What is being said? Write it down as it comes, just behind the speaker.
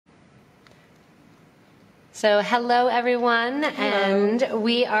So hello everyone. Hello. And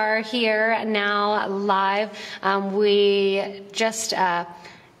we are here now live. We just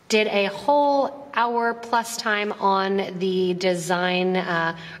did a whole hour plus time on the design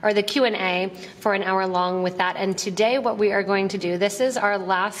or the Q&A for an hour long with that. And today what we are going to do, this is our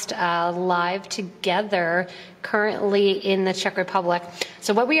last live together currently in the Czech Republic.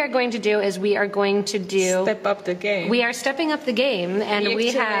 So what we are going to do is we are going to do... Step up the game. We are stepping up the game, and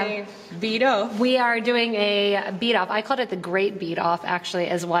we have... Bead off. We are doing a bead off. I called it the Great Bead Off, actually,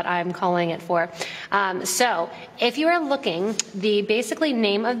 is what I'm calling it for. So if you are looking, the basically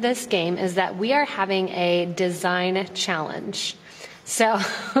name of this game is that we are having a design challenge. So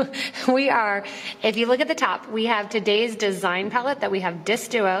we are, if you look at the top, we have today's design palette that we have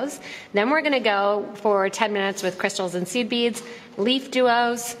DiscDuos. Then we're going to go for 10 minutes with crystals and seed beads,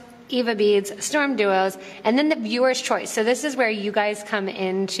 LeafDuos, Eva beads, StormDuos, and then the viewer's choice. So this is where you guys come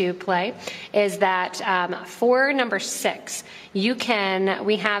into play, is that for number 6,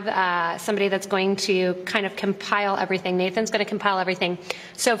 we have somebody that's going to kind of compile everything. Nathan's going to compile everything.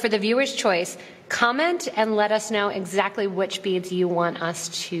 So for the viewer's choice, comment and let us know exactly which beads you want us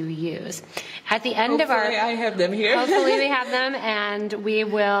to use. At the end of our... Hopefully I have them here. Hopefully we have them, and we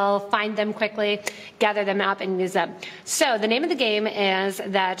will find them quickly, gather them up, and use them. So the name of the game is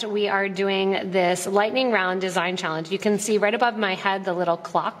that we are doing this lightning round design challenge. You can see right above my head the little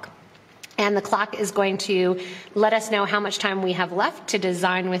clock. And the clock is going to let us know how much time we have left to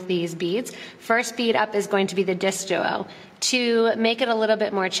design with these beads. First bead up is going to be the DiscDuo. To make it a little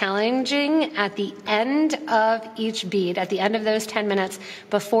bit more challenging, at the end of each bead, at the end of those 10 minutes,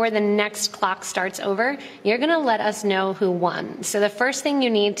 before the next clock starts over, you're going to let us know who won. So the first thing you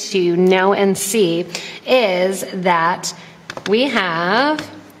need to know and see is that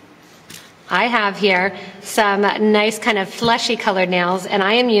I have here some nice kind of fleshy colored nails, and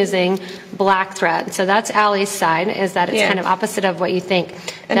I am using black thread. So that's Allie's side, is that it's kind of opposite of what you think.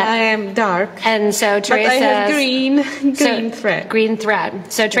 And I am dark. And so Teresa... But I have green thread. Green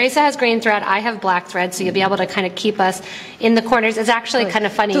thread. So Teresa has green thread, I have black thread, so you'll be able to kind of keep us in the corners. It's actually kind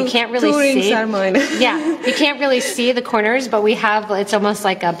of funny. You can't really see. 2 rings are mine. Yeah, you can't really see the corners, but we have, it's almost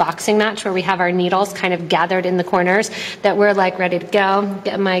like a boxing match where we have our needles kind of gathered in the corners that we're like ready to go.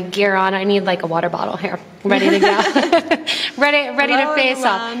 Get my gear on. I need like a water bottle here. Ready to go. ready to face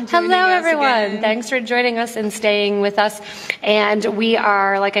off. Hello, everyone. Thanks for joining us and staying with us. And we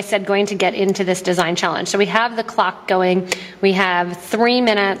are, like I said, going to get into this design challenge. So we have the clock going. We have 3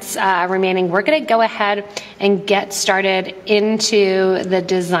 minutes remaining. We're going to go ahead and get started into the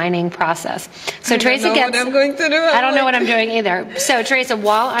designing process. So Teresa gets... I don't know what I'm going to do. I don't know what I'm doing either. So Teresa,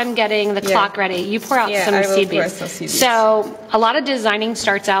 while I'm getting the clock ready, you pour out some seed beads. So a lot of designing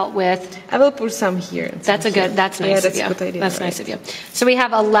starts out with... I will put some here. That's nice of you. That's a good idea. That's nice of you. So we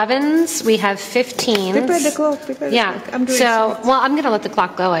have 11s, we have 15s. Prepare the clock. I'm doing well, I'm going to let the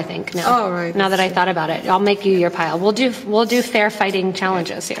clock go, I think, now. Oh, right. Now that I thought about it. I'll make you your pile. We'll do fair fighting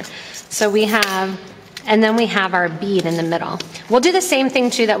challenges here. So we have... And then we have our bead in the middle. We'll do the same thing,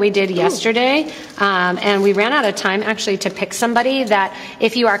 too, that we did yesterday. And we ran out of time, actually, to pick somebody that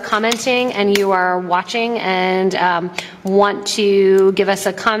if you are commenting and you are watching and want to give us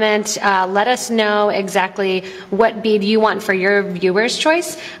a comment, let us know exactly what bead you want for your viewer's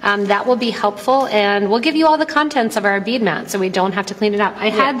choice. That will be helpful. And we'll give you all the contents of our bead mat so we don't have to clean it up. I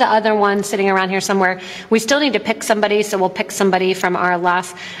had the other one sitting around here somewhere. We still need to pick somebody, so we'll pick somebody from our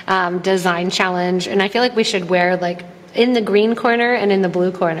last design challenge. And I feel like we should wear like in the green corner and in the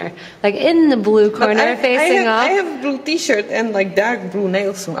blue corner, like in the blue corner facing off. I have blue t-shirt and like dark blue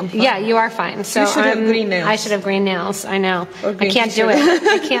nails, so I'm fine. Yeah, you are fine. So you should have green nails. I should have green nails. I know. I can't do it.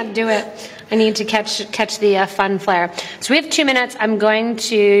 I can't do it. I need to catch the fun flare. So we have 2 minutes. I'm going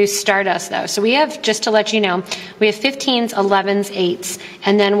to start us though. So we have, just to let you know, we have 15s, 11s, 8s,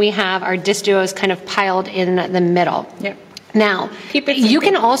 and then we have our DiscDuos kind of piled in the middle. Yep. Now, you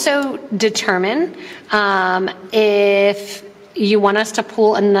can also determine if you want us to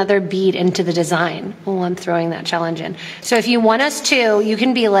pull another bead into the design. Oh, I'm throwing that challenge in. So if you want us to, you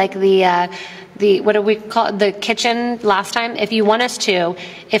can be like the what do we call it? The kitchen last time. If you want us to,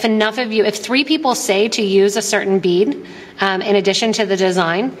 if enough of you, if 3 people say to use a certain bead in addition to the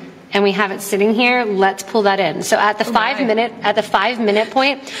design, and we have it sitting here, let's pull that in. So at the 5 minute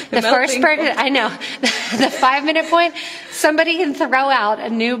point, the first person, I know, the 5 minute point, somebody can throw out a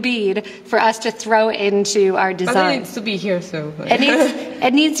new bead for us to throw into our design. But it needs to be here, so.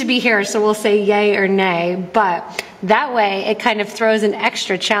 It needs to be here, so we'll say yay or nay. But That way, it kind of throws an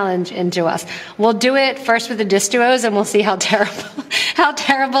extra challenge into us. We'll do it first with the DiscDuos, and we'll see how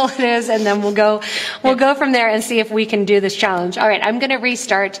terrible it is, and then we'll go from there and see if we can do this challenge. All right, I'm going to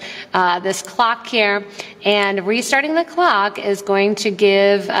restart this clock here, and restarting the clock is going to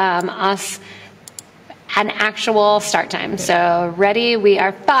give us an actual start time. So ready? We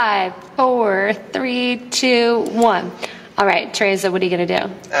are 5, 4, 3, 2, 1. All right, Tereza, what are you going to do?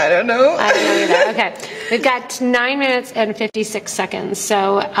 I don't know. I don't know either. Okay, we've got 9 minutes and 56 seconds.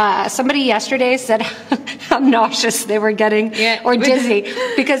 So somebody yesterday said how nauseous they were getting or dizzy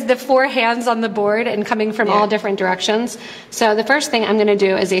because the 4 hands on the board and coming from all different directions. So the first thing I'm going to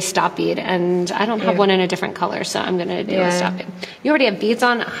do is a stop bead, and I don't have one in a different color, so I'm going to do a stop bead. You already have beads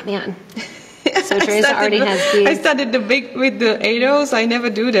on? Oh, man. So Tereza already has beads. I started with the 8-ohs. I never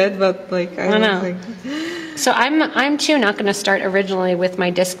do that, but like I don't know. So I'm too not going to start originally with my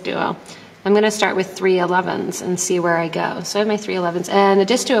DiscDuo. I'm going to start with 311s and see where I go. So I have my 311s. And the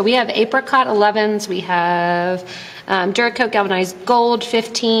DiscDuo, we have apricot 11s. We have Duracoat galvanized gold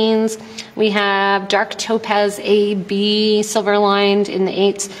 15s. We have dark topaz AB silver lined in the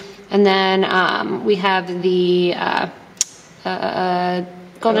 8s. And then we have the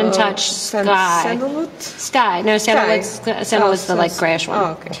Golden Touch Sky. Sandalwood? Sky. No, Sandalwood's the like grayish one.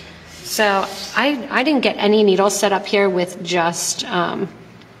 Oh, okay. So I didn't get any needles set up here with just two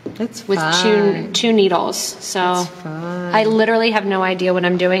needles. So I literally have no idea what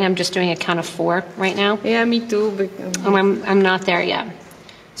I'm doing. I'm just doing a count of 4 right now. Yeah, me too. But, I'm not there yet.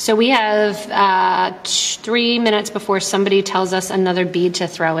 So we have 3 minutes before somebody tells us another bead to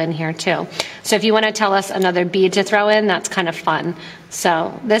throw in here too. So if you want to tell us another bead to throw in, that's kind of fun.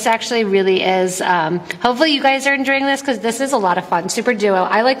 So this actually really is, hopefully you guys are enjoying this because this is a lot of fun. StormDuo.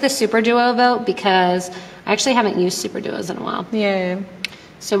 I like the StormDuo vote because I actually haven't used StormDuos in a while. Yeah.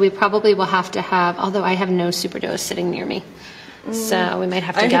 So we probably will have to have, although I have no StormDuos sitting near me. So we might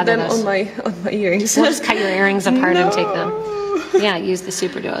have to gather those. I have them on my earrings. We'll just cut your earrings apart and take them. Yeah, use the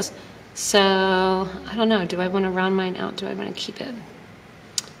StormDuos. So, I don't know. Do I want to round mine out? Do I want to keep it?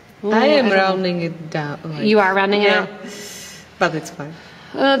 Ooh, I am rounding it down. Like, you are rounding it out? But it's fine.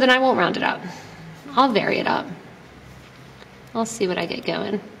 Then I won't round it out. I'll vary it up. I'll see what I get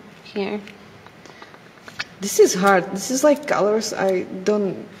going here. This is hard. This is like colors I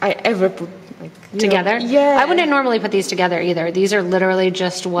ever put like together. Yeah. I wouldn't normally put these together either. These are literally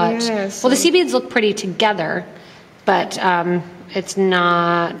just what. Yeah, so well, the sea beads look pretty together, but it's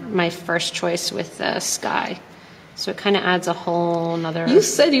not my first choice with the sky. So it kind of adds a whole nother. You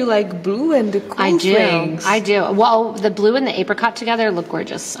said you like blue and the cool things. I do. Well, the blue and the apricot together look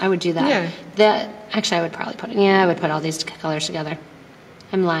gorgeous. I would do that. Yeah. Actually, I would probably I would put all these colors together.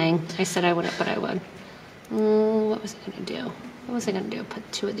 I'm lying. I said I wouldn't, but I would. What was I going to do? What was I going to do? Put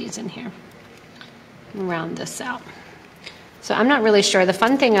 2 of these in here. And round this out. So I'm not really sure. The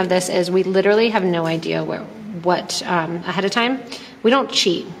fun thing of this is we literally have no idea what ahead of time. We don't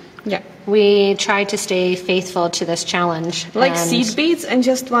cheat. Yeah. We try to stay faithful to this challenge. Like seed beads and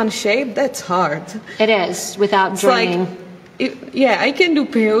just one shape, that's hard. It is, without draining. Like, I can do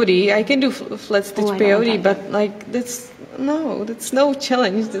peyote. I can do flat stitch peyote, but like that's no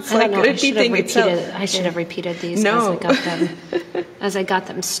challenge. It's like repeating itself. I should have repeated these as I got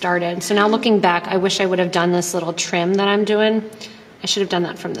them started. So now looking back, I wish I would have done this little trim that I'm doing. I should have done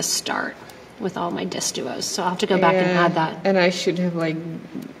that from the start with all my DiscDuos. So I'll have to go back and add that. And I should have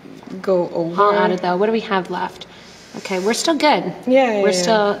go over. I'll add it though. What do we have left? Okay, we're still good. We're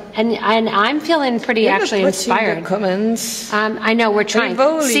still, and I'm feeling pretty actually inspired. Comments. I know we're trying.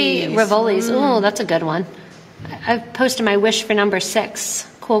 Rivoli's. See, Rivoli's. Oh, that's a good one. I've posted my wish for number 6.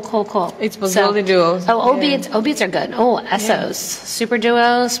 Cool. It's DiscDuo. O-beads are good. Oh, Essos.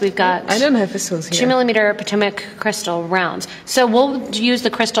 StormDuos. We've got. I don't have Essos here. 2mm Potomac crystal rounds. So we'll use the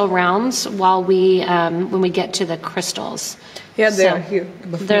crystal rounds while we when we get to the crystals. Yeah, they're here.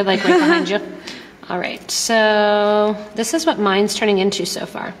 They're like right behind you. All right. So this is what mine's turning into so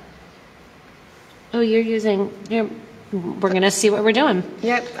far. Oh, we're going to see what we're doing.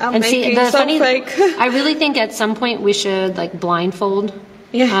 Yep, I'm making some fake. I really think at some point we should blindfold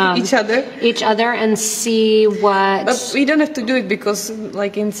each other and see what. But we don't have to do it because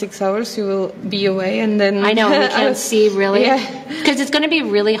in 6 hours you will be away and then. I know, we can't see really. Because it's going to be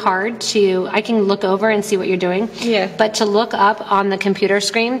really hard I can look over and see what you're doing. Yeah. But to look up on the computer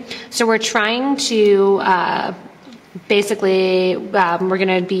screen. So we're trying to basically, we're going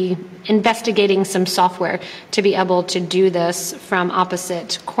to be investigating some software to be able to do this from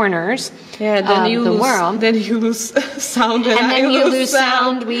opposite corners of the world. Then you lose sound, and then you lose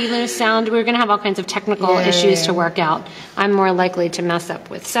sound. We lose sound. We're going to have all kinds of technical issues to work out. I'm more likely to mess up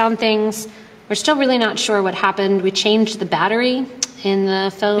with sound things. We're still really not sure what happened. We changed the battery in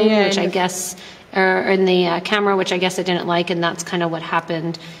the phone, which I guess, or in the camera, which I guess I didn't like, and that's kind of what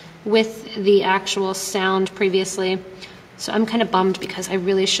happened with the actual sound previously. So I'm kind of bummed because I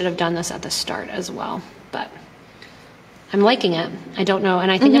really should have done this at the start as well, but I'm liking it. I don't know,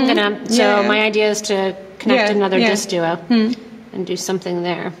 and I think I'm gonna, so my idea is to connect another DiscDuo and do something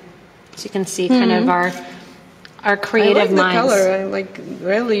there. So you can see kind of our creative minds. I like the color. I like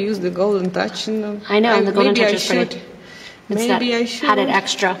rarely use the golden touch. I know, and the golden touch is pretty. Maybe I should. Added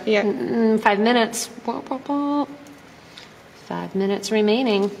extra. Yeah. 5 minutes. 5 minutes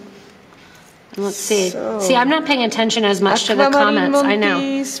remaining. And let's see. So, see, I'm not paying attention as much to the comments. I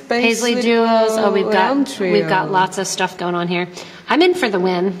know. Paisley Duos. Oh, we've got lots of stuff going on here. I'm in for the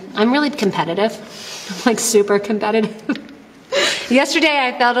win. I'm really competitive. Like super competitive. Yesterday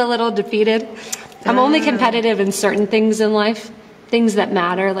I felt a little defeated. I'm only competitive in certain things in life, things that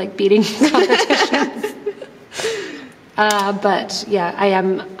matter, like beading competitions. But yeah,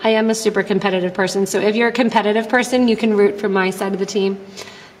 I am a super competitive person. So if you're a competitive person, you can root for my side of the team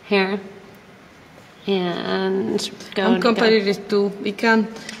here. And go. I'm competitive too. We can't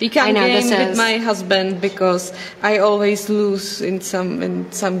game with my husband because I always lose in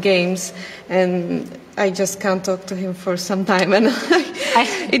some games, and I just can't talk to him for some time, and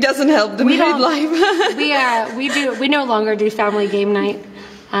it doesn't help the married life. We no longer do family game night.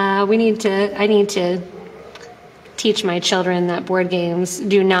 I need to teach my children that board games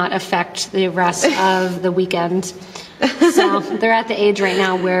do not affect the rest of the weekend. So they're at the age right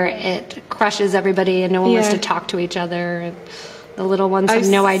now where it crushes everybody and no one wants to talk to each other. And the little ones have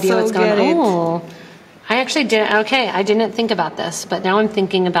no idea what's going on. Oh, I actually didn't. Okay, I didn't think about this, but now I'm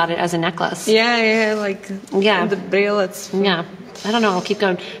thinking about it as a necklace. The bracelets. Yeah, I don't know. I'll keep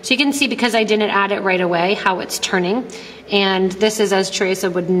going. So you can see because I didn't add it right away how it's turning, and this is as Teresa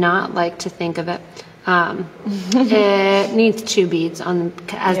would not like to think of it. It needs 2 beads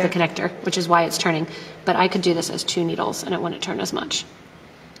as the connector, which is why it's turning. But I could do this as 2 needles and it wouldn't turn as much.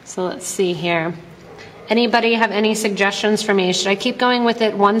 So let's see here. Anybody have any suggestions for me? Should I keep going with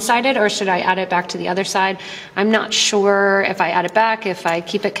it one-sided or should I add it back to the other side? I'm not sure if I add it back, if I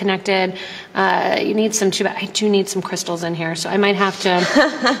keep it connected. You need some I do need some crystals in here, so I might have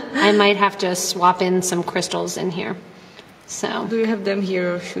to swap in some crystals in here. So do you have them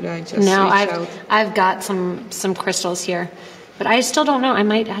here or should I just I've got some crystals here. But I still don't know. I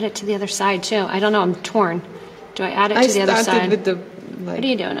might add it to the other side too. I don't know. I'm torn. Do I add it to the other side? With the, what are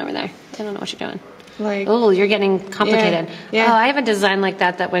you doing over there? I don't know what you're doing. Oh, you're getting complicated. Oh, I have a design like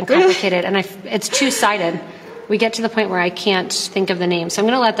that went complicated, and it's 2-sided. We get to the point where I can't think of the name. So I'm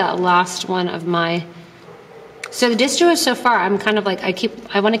going to let that last one of my... So the DiscDuo so far, I'm kind of like,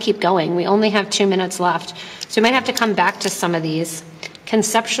 I want to keep going. We only have 2 minutes left. So we might have to come back to some of these.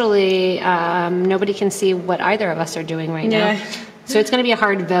 Conceptually, nobody can see what either of us are doing right now. So it's going to be a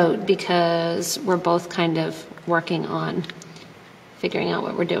hard vote because we're both kind of working on figuring out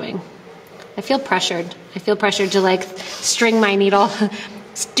what we're doing. I feel pressured. I feel pressured to like string my needle,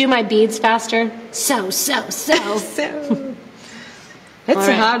 do my beads faster. So. That's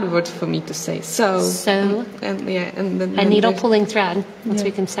a hard word for me to say. So. And then a needle pulling thread. That's what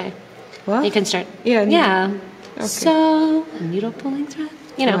we can say. What? You can start. Yeah. Okay. So, a needle pulling thread.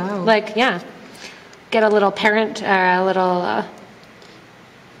 You know, get a little parent or a little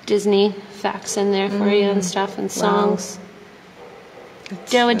Disney facts in there for you and stuff and songs.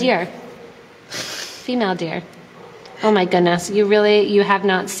 Doe a deer. Female deer. Oh my goodness. You have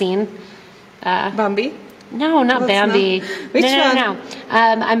not seen Bambi? No, not Bambi. Which one? No.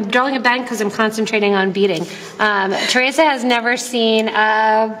 I'm drawing a blank because I'm concentrating on beading. Teresa has never seen in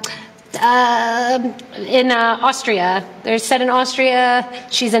Austria. They're set in Austria.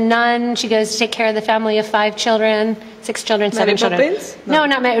 She's a nun. She goes to take care of the family of 5 children, 6 children, 7 children. Mary Poppins? No,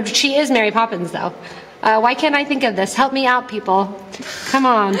 not Mary. She is Mary Poppins, though. Why can't I think of this? Help me out, people. Come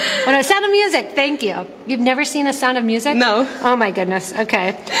on. Oh, no, Sound of Music. Thank you. You've never seen a Sound of Music? No. Oh, my goodness.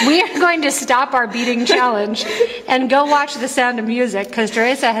 Okay. We are going to stop our beading challenge and go watch the Sound of Music because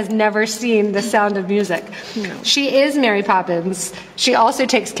Teresa has never seen the Sound of Music. No. She is Mary Poppins. She also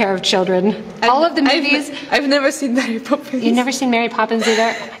takes care of children. All of the movies. I've never seen Mary Poppins. You've never seen Mary Poppins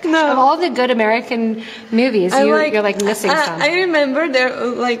either? Oh my gosh. No. Of all the good American movies, you're like missing some. I remember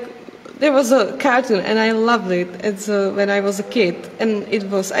there was a cartoon and I loved it. It's when I was a kid, and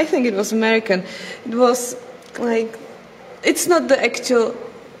I think it was American. It was like, it's not the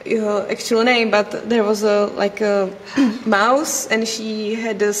actual name, but there was a mouse, and she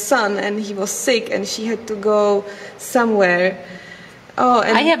had a son, and he was sick, and she had to go somewhere. Oh,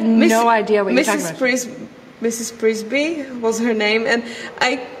 and I have no idea what you're talking about. Mrs. Frisbee was her name, and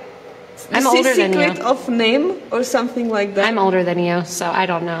I I'm older than you. Secret of name or something like that. I'm older than you, so I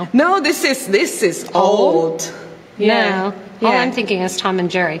don't know. No, this is old. Yeah. All I'm thinking is Tom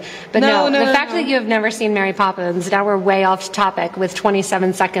and Jerry. But no, the fact that you have never seen Mary Poppins, now we're way off topic with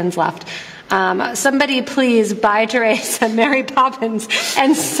 27 seconds left. Somebody please buy Teresa Mary Poppins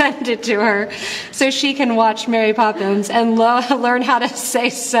and send it to her so she can watch Mary Poppins and learn how to say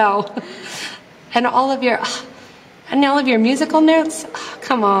so. And all of your musical notes. Oh,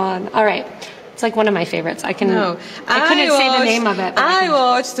 come on. All right. It's like one of my favorites. I couldn't say the name of it. I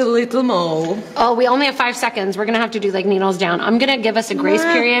watched The Little Mole. Oh, we only have 5 seconds. We're going to have to do like needles down. I'm going to give us a grace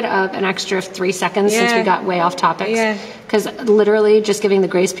period of an extra 3 seconds since we got way off topics. Yeah. Because literally just giving the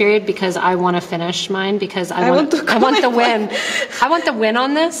grace period because I want to finish mine because I want the win. I want the win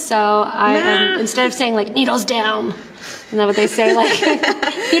on this. So instead of saying like needles down, isn't that what they say? Like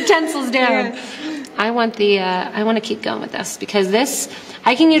utensils down. Yeah. I want to keep going with this because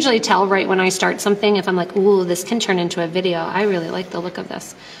I can usually tell right when I start something if I'm like, ooh, this can turn into a video. I really like the look of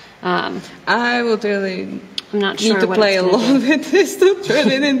this. I would really I'm not sure need to play along with this to turn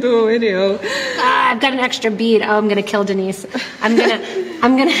it into a video. I've got an extra bead. Oh, I'm gonna kill Denise. I'm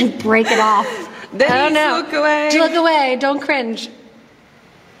gonna break it off. Denise, I don't know. Look away. Look away. Don't cringe.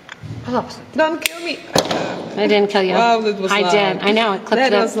 Oh, don't kill me. I didn't kill you. Wow, that was loud. I did. I know. It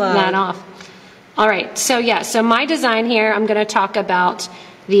clipped that off. All right, so my design here, I'm going to talk about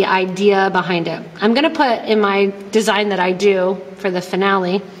the idea behind it. I'm going to put in my design that I do for the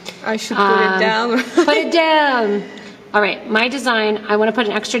finale. I should put it down. Put it down. All right, my design, I want to put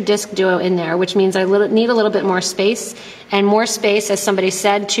an extra DiscDuo in there, which means I need a little bit more space. And more space, as somebody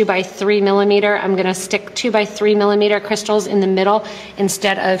said, 2 by 3 millimeter. I'm going to stick 2 by 3 millimeter crystals in the middle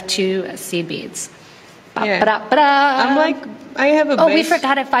instead of 2 seed beads. Yeah. I'm like, I have a base.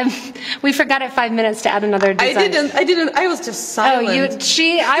 We forgot at 5 minutes to add another design. I didn't. I was just silent.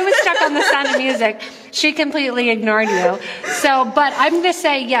 I was stuck on the sound of music. She completely ignored you. But I'm going to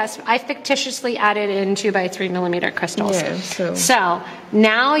say, yes, I fictitiously added in 2 by 3 millimeter crystals. Yeah, so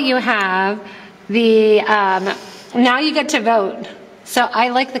now you have now you get to vote. So I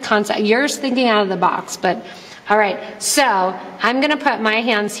like the concept. You're thinking out of the box, but all right, so I'm going to put my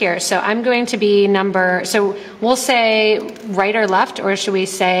hands here. So I'm going to be so we'll say right or left, or should we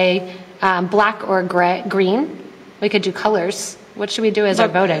say black or green? We could do colors. What should we do as our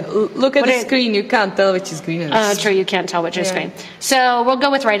voting? Look at the screen. You can't tell which is green. Oh, true. You can't tell which is green. So we'll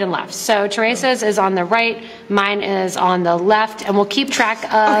go with right and left. So Teresa's is on the right. Mine is on the left. And we'll keep track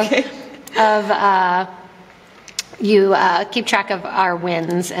you keep track of our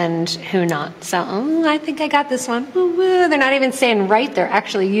wins and who not. So I think I got this one. Ooh, they're not even saying right. They're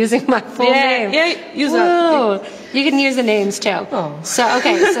actually using my full name. Yeah, use that. You can use the names too. Oh. So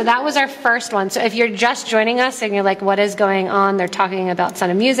that was our first one. So if you're just joining us and you're like, what is going on? They're talking about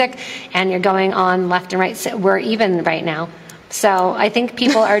Sound of Music and you're going on left and right. So we're even right now. So I think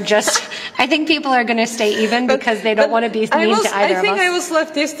people are going to stay even because they don't want to be mean to either of us. I think I was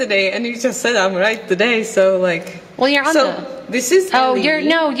left yesterday and you just said I'm right today. So like. Well, you're on this is Ellie.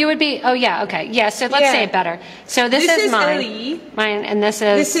 You would be, okay. Yeah, so let's say it better. So this is mine. Ellie. Mine, and this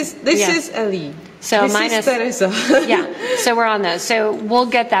is. This is Ellie. So this mine is Tereza. Yeah, so we're on those. So we'll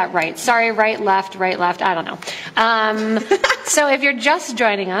get that right. Sorry, right, left, I don't know. So if you're just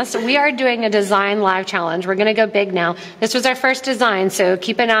joining us, we are doing a DesignLive challenge. We're going to go big now. This was our first design, so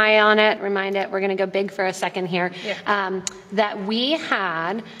keep an eye on it. Remind it. We're going to go big for a second here. Yeah. That we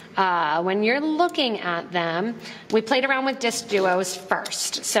had, when you're looking at them, we played around with DiscDuos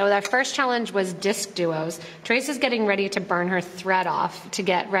first. So our first challenge was DiscDuos. Teresa's getting ready to burn her thread off to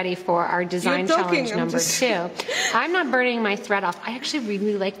get ready for our design challenge number 2. I'm not burning my thread off. I actually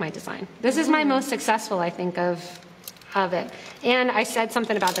really like my design. This is my most successful, I think, of it. And I said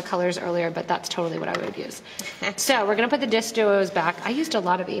something about the colors earlier, but that's totally what I would use. So we're going to put the DiscDuos back. I used a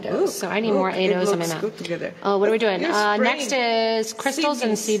lot of 8-Os, so I need more 8-Os on my map. Oh, what are we doing? Next is crystals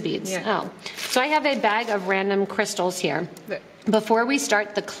and seed beads. Yeah. Oh, so I have a bag of random crystals here. Before we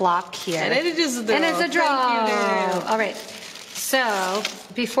start the clock here. And it is a draw. And it's a draw. All right. So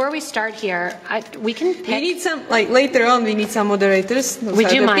before we start here, we can pick. We need some, like later on, we need some moderators. We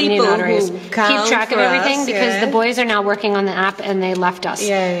do might need moderators. Keep track of everything because the boys are now working on the app and they left us.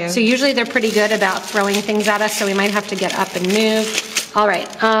 Yeah. So usually they're pretty good about throwing things at us, so we might have to get up and move. All right.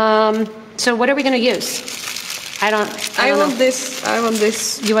 So what are we going to use? I want this. I want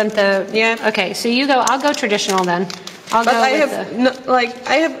this. You want the? Yeah. Okay. So you go. I'll go traditional then. I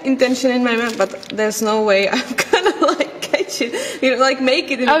have intention in my mind, but there's no way I'm gonna like catch it. Make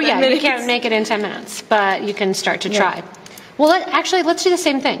it in 10 minutes. You can't make it in 10 minutes, but you can start to try. Well, let's do the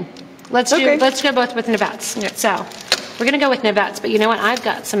same thing. Let's go both with Nabats. Yeah. So We're going to go with navettes, but you know what? I've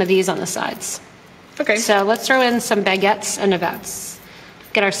got some of these on the sides. Okay. So let's throw in some baguettes and navettes.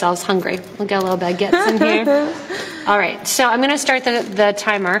 Get ourselves hungry. We'll get a little baguettes in here. All right, so I'm going to start the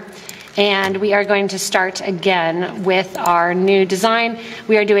timer, and we are going to start again with our new design.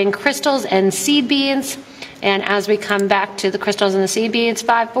 We are doing crystals and seed beads, and as we come back to the crystals and the seed beads,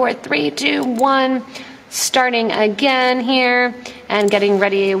 5, 4, 3, 2, 1, starting again here and getting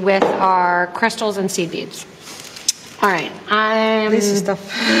ready with our crystals and seed beads. All right, this is tough.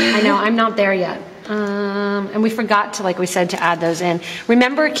 I know, I'm not there yet. And we forgot to, like we said, to add those in.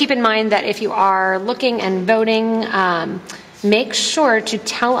 Remember, keep in mind that if you are looking and voting, make sure to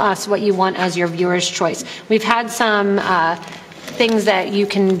tell us what you want as your viewer's choice. We've had some things that you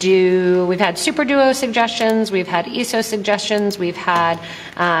can do. We've had StormDuo suggestions. We've had ESO suggestions. We've had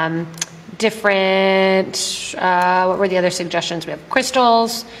different, what were the other suggestions? We have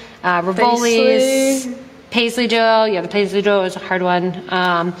crystals, Rivolis. Paisley Duo, yeah, the Paisley Duo is a hard one.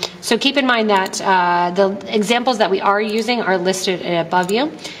 So keep in mind that the examples that we are using are listed above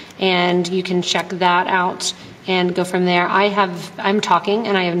you, and you can check that out and go from there. I'm talking,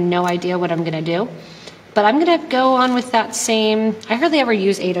 and I have no idea what I'm going to do, but I'm going to go on with that same. I hardly ever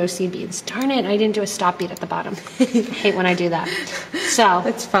use 8/0 seed beads. Darn it, I didn't do a stop bead at the bottom. I hate when I do that. So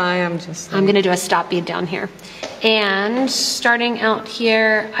it's fine. I'm going to do a stop bead down here, and starting out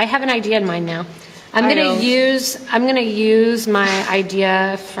here, I have an idea in mind now. I'm gonna use my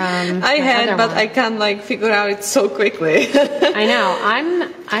idea from but I can't like figure out it so quickly. I know.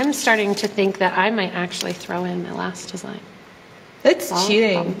 I'm starting to think that I might actually throw in my last design. It's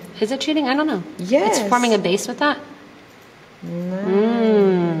cheating. Is it cheating? I don't know. Yes. It's forming a base with that.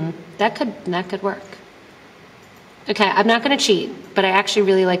 No. That could work. Okay, I'm not gonna cheat, but I actually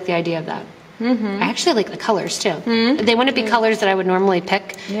really like the idea of that. I actually like the colors too. They wouldn't be colors that I would normally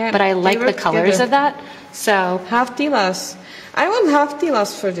pick, but I like the colors of that. So half tilas. I want half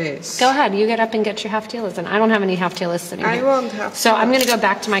tilas for this. Go ahead, you get up and get your half tilas, and I don't have any half tilas sitting here. I want half tilas. So I'm going to go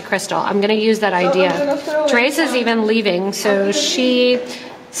back to my crystal. I'm going to use that idea. Teresa's even leaving, so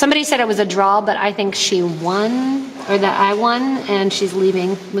somebody said it was a draw, but I think she won, or that I won, and she's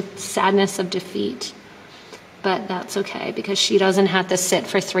leaving with sadness of defeat. But that's okay, because she doesn't have to sit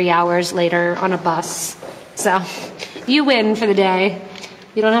for 3 hours later on a bus. So you win for the day.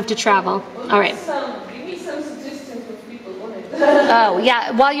 You don't have to travel. All right. Give me some suggestions what people wanted. Oh,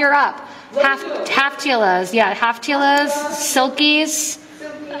 yeah, while you're up. Half tilas. Yeah, half tilas, silkies,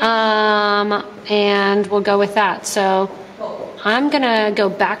 and we'll go with that. So I'm going to go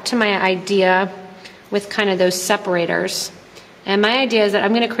back to my idea with kind of those separators. And my idea is that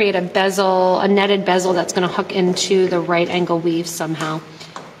I'm going to create a bezel, a netted bezel that's going to hook into the right angle weave somehow.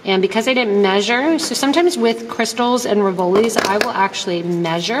 And because I didn't measure, so sometimes with crystals and Rivolis, I will actually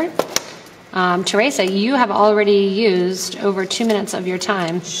measure. Teresa, you have already used over 2 minutes of your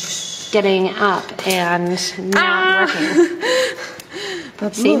time getting up and not working.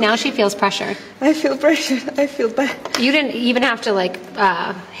 But see, now she feels pressure. I feel pressure. I feel bad. You didn't even have to like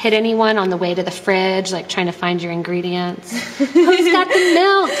hit anyone on the way to the fridge, like trying to find your ingredients. Who's got the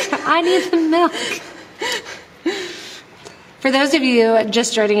milk? I need the milk. For those of you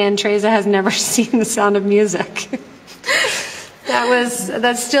just joining in, Teresa has never seen The Sound of Music.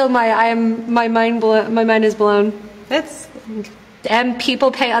 That's still my mind is blown. And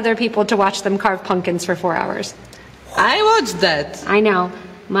people pay other people to watch them carve pumpkins for 4 hours. I watched that. I know.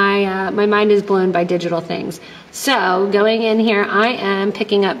 My mind is blown by digital things. So going in here, I am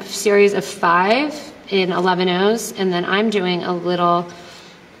picking up a series of 5 in 11/0s, and then I'm doing a little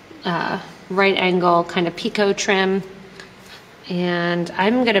right angle kind of picot trim, and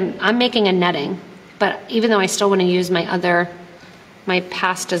I'm making a netting. But even though I still want to use my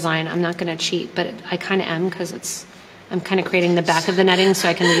past design, I'm not going to cheat, but I kind of am, because I'm kind of creating the back of the netting so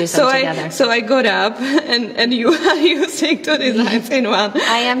I can use them together. So I got up, and you are using 2 designs in one.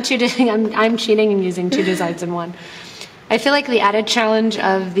 I'm cheating and using 2 designs in one. I feel like the added challenge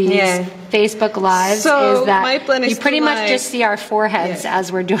of these Facebook Lives is that you pretty much just see our foreheads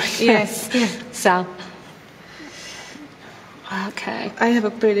as we're doing this. So, okay. I have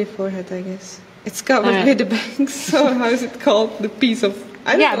a pretty forehead, I guess. It's covered with the bangs, so how is it called? The piece of...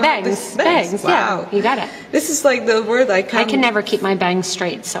 bangs. Bangs, wow. Yeah, you got it. This is like the word I can never keep my bangs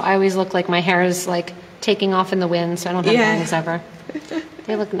straight, so I always look like my hair is like taking off in the wind, so I don't have bangs ever.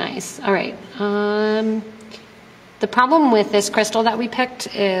 They look nice. All right. The problem with this crystal that we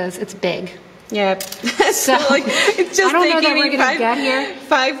picked is it's big. Yeah. So like, it's just taking me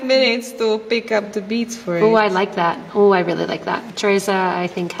 5 minutes to pick up the beads for it. Oh, I like that. Oh, I really like that. Teresa, I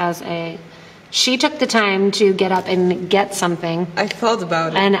think, she took the time to get up and get something. I thought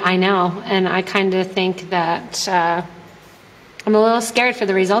about it. And I know. And I kind of think that I'm a little scared for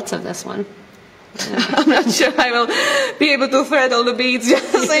the results of this one. I'm not sure I will be able to thread all the beads at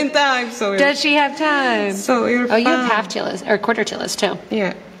the same time. So does she have time? So you're fine. You have half tilas or quarter tilas too.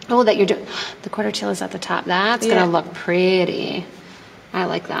 Yeah. Oh, that you're doing the quarter tilas at the top. That's gonna look pretty. I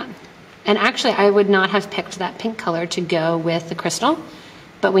like that. And actually, I would not have picked that pink color to go with the crystal,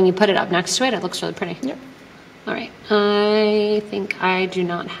 but when you put it up next to it, it looks really pretty. Yep. All right. I think I do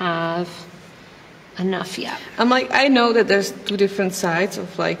not have enough yet. I know that there's two different sides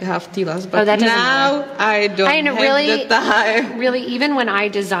of like half tilas, but that now I don't have the time. Really, even when I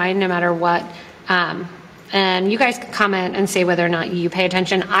design, no matter what, and you guys can comment and say whether or not you pay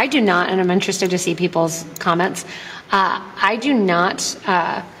attention. I do not, and I'm interested to see people's comments. I do not.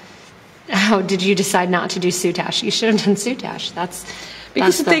 How did you decide not to do soutache? You should have done soutache.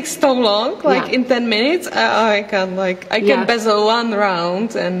 Because it takes so long. Like in 10 minutes, I can bezel one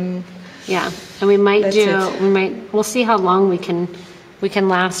round and. Yeah, and we'll see how long we can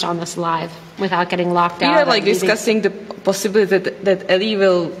last on this live without getting locked out. We are discussing the possibility that Ellie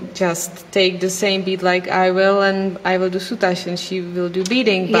will just take the same bead like I will, and I will do soutache and she will do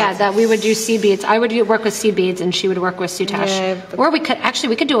beading. But yeah, that we would do seed beads. I would work with seed beads and she would work with soutache. Yeah, or we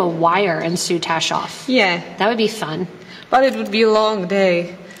could do a wire and soutache off. Yeah, that would be fun. But it would be a long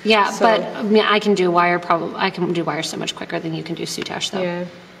day. Yeah, so. But I mean, I can do wire so much quicker than you can do soutache though. Yeah.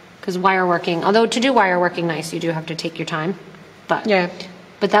 Because wire working, although to do wire working nice, you do have to take your time. But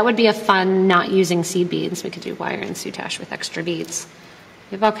that would be a fun not using seed beads. We could do wire and soutache with extra beads.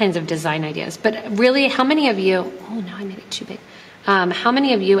 We have all kinds of design ideas. But really, how many of you? Oh no, I made it too big. How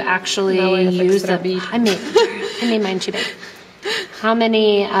many of you actually use the bead? I made mine too big. How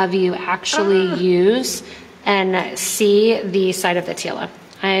many of you actually use and see the side of the tila?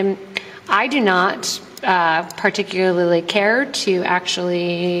 I do not. Particularly care to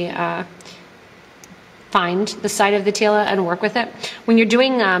actually find the side of the tila and work with it. When you're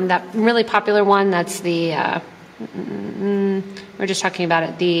doing that really popular one, that's the, we're just talking about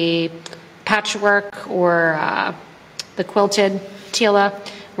it, the patchwork or the quilted tila,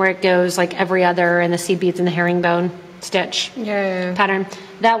 where it goes like every other and the seed beads and the herringbone stitch pattern.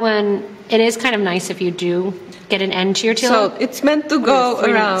 That one, it is kind of nice if you do get an end to your tila. So it's meant to go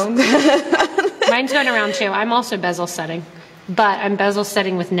around. Mine's going around too. I'm also bezel setting, but I'm bezel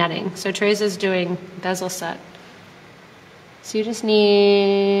setting with netting. So Tereza's doing bezel set. So you just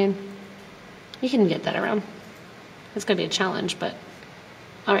need, you can get that around. It's going to be a challenge, but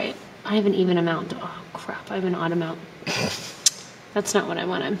all right. I have an even amount. Oh crap, I have an odd amount. That's not what I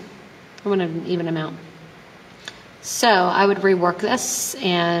wanted. I wanted an even amount. So I would rework this,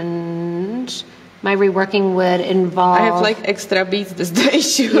 and my reworking would involve... I have like extra beads, that's the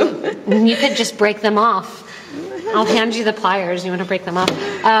issue. You could just break them off. I'll hand you the pliers. You want to break them off.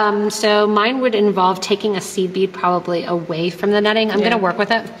 So mine would involve taking a seed bead probably away from the netting. I'm going to work with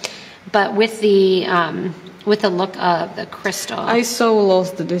it. But with the look of the crystal... I so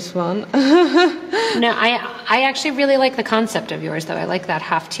lost this one. No, I actually really like the concept of yours, though. I like that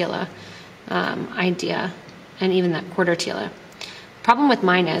half tila idea, and even that quarter tila. Problem with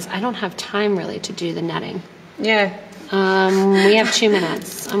mine is I don't have time really to do the netting. Yeah. We have 2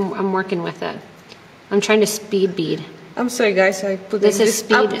 minutes. I'm working with it. I'm trying to speed bead. I'm sorry, guys. I put this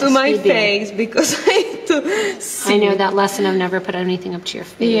up to my face because I need to see. I know that lesson of never put anything up to your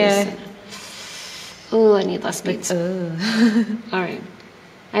face. Yeah. Oh, I need less beads. All right.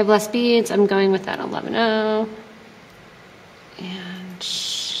 I have less beads. I'm going with that 11-0. And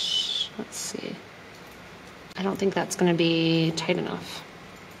let's see. I don't think that's going to be tight enough.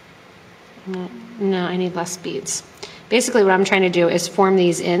 No, I need less beads. Basically what I'm trying to do is form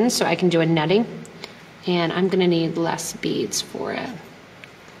these in so I can do a netting, and I'm going to need less beads for it.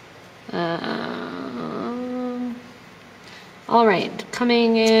 All right,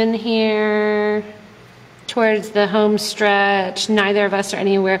 coming in here towards the home stretch. Neither of us are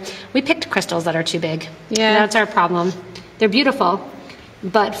anywhere. We picked crystals that are too big. Yeah. That's our problem. They're beautiful,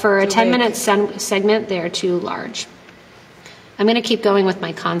 but for a 10-minute segment, they're too large. I'm going to keep going with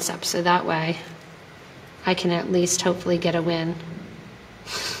my concept, so that way I can at least hopefully get a win.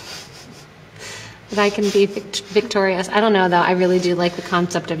 That I can be victorious. I don't know, though. I really do like the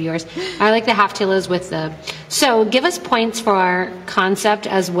concept of yours. I like the half tilas with the... So give us points for our concept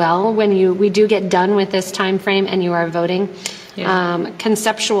as well when we do get done with this time frame and you are voting. Yeah.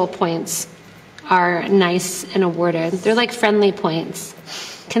 Conceptual points are nice and awarded. They're like friendly points.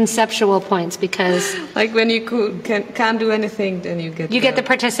 Conceptual points, because... Like when you can't do anything, then you get the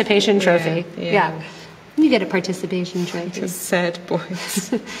participation trophy. Yeah. You get a participation trophy. Just sad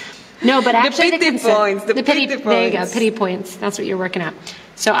points. No, but actually the pity points. The pity points. There you go, pity points. That's what you're working at.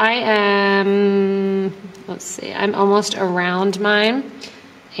 So I am, let's see, I'm almost around mine.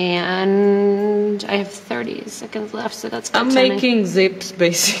 And I have 30 seconds left, so that's good. I'm making zips,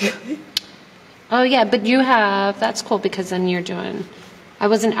 basically. Oh yeah, but you have, that's cool because then you're doing, I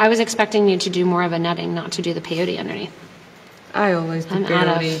was expecting you to do more of a netting, not to do the peyote underneath. I always do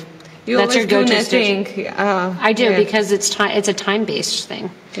peyote. That's your go-to netting. I do, yeah. because it's a time-based thing.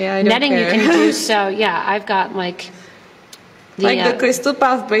 Yeah, I don't netting care. You can do, so yeah, I've got like the crystal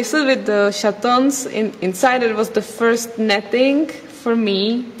path bracelet with the chatons inside. It was the first netting for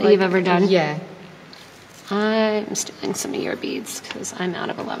me that you've ever done. Yeah. I'm stealing some of your beads because I'm out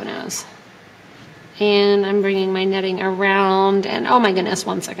of 11-O's. And I'm bringing my netting around, and oh my goodness,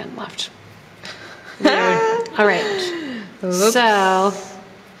 1 second left. All right. Oops. So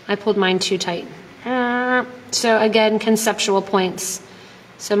I pulled mine too tight. So again, conceptual points.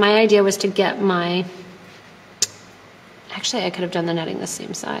 So my idea was to get my, actually I could have done the netting the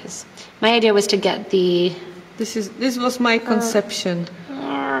same size. My idea was to get the, this was my conception.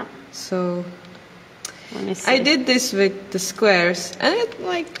 So let me see. I did this with the squares, and it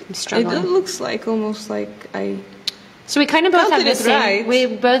looks like almost like I. So we kind of both have the same. Right. We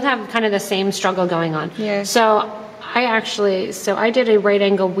both have kind of the same struggle going on. Yeah. So I did a right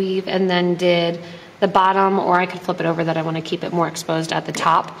angle weave and then did the bottom, or I could flip it over that I want to keep it more exposed at the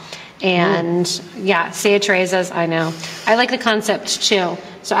top. And yeah, Allie Tereza's, I know. I like the concept too.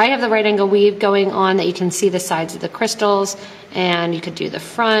 So I have the right angle weave going on that you can see the sides of the crystals, and you could do the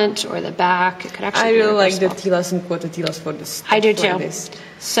front or the back. It could actually. I really like the tilas and quartilas for this. I do too.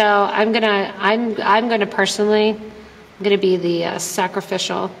 So I'm gonna personally, I'm gonna be the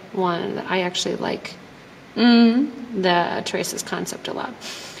sacrificial one. That I actually like the Teresa's concept a lot.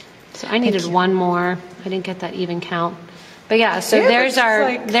 So I needed one more. I didn't get that even count. But yeah, so there's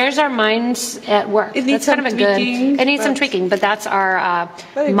our minds at work. It needs some tweaking. It needs some tweaking, but that's our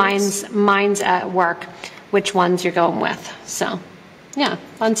minds at work. Which ones you're going with? So, yeah,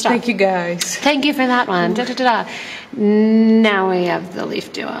 fun stuff. Thank you guys. Thank you for that one. Da, da, da, da. Now we have the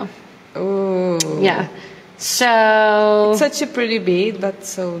LeafDuo. Oh. Yeah. So it's such a pretty bead, but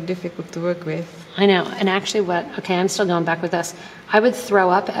so difficult to work with. I know. And actually, I'm still going back with this. I would throw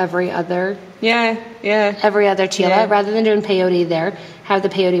up every other. Every other tila, rather than doing peyote there, have the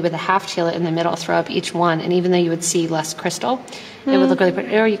peyote with a half tila in the middle, throw up each one, and even though you would see less crystal, it would look really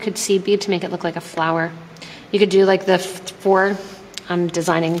pretty. Or you could seed bead to make it look like a flower. You could do like the 4. I'm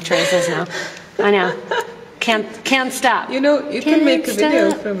designing Teresa's now. I know. Can't stop. You know, you can make a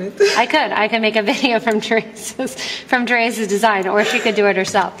video from it. I could make a video from Teresa's design, or she could do it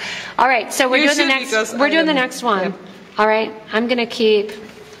herself. All right, so we're doing the next one. Yep. All right, I'm gonna keep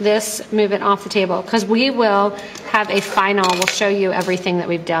this, move it off the table, because we will have a final. We'll show you everything that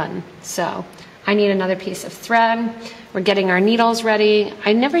we've done. So I need another piece of thread. We're getting our needles ready.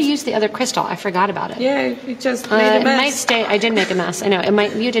 I never used the other crystal. I forgot about it. Yeah, you just made a mess. It might stay. I did make a mess. I know. It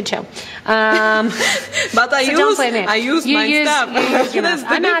might. You did too. But I used my stuff. You used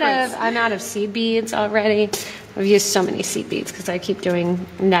I'm out of seed beads already. I've used so many seed beads because I keep doing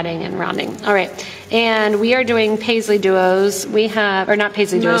netting and rounding. All right, and we are doing paisley duos. We have, or not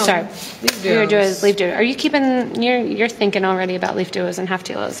paisley duos. Sorry, we are doing LeafDuo. Are you keeping? You're thinking already about LeafDuos and half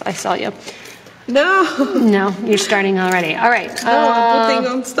tilas. I saw you. No, you're starting already. All right. No, I'm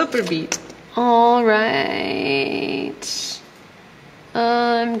putting on stopper bead. All right.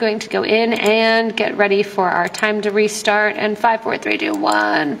 I'm going to go in and get ready for our time to restart. And 5, 4, 3, 2,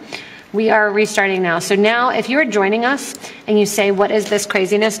 1. We are restarting now. So now, if you are joining us and you say, "What is this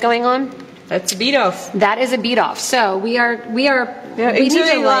craziness going on?" That's a bead off. That is a bead off. So we need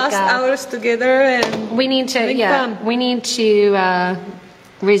to last hours together, and we need to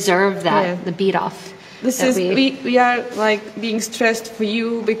reserve that the bead off. We are like being stressed for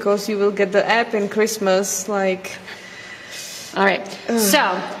you because you will get the app in Christmas. Like, all right.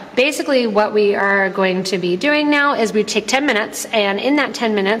 So basically, what we are going to be doing now is we take 10 minutes, and in that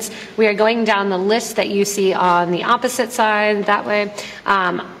 10 minutes, we are going down the list that you see on the opposite side that way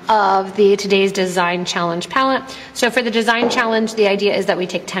of the today's design challenge palette. So for the design challenge, the idea is that we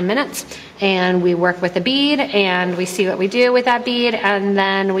take 10 minutes and we work with a bead and we see what we do with that bead, and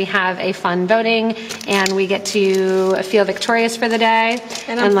then we have a fun voting and we get to feel victorious for the day.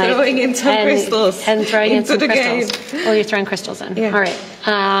 And I'm throwing in some crystals. And throwing in some crystals. Game. Oh, you're throwing crystals in. Yeah. All right.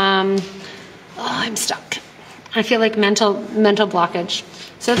 I'm stuck. I feel like mental blockage.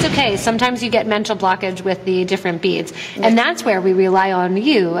 So it's okay. Sometimes you get mental blockage with the different beads. Yeah. And that's where we rely on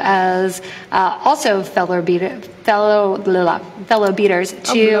you as also fellow beaders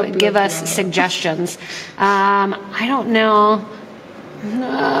to give us suggestions. I don't know.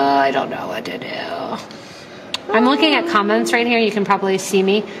 I don't know what to do. I'm looking at comments right here. You can probably see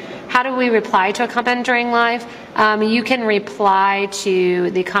me. How do we reply to a comment during live? You can reply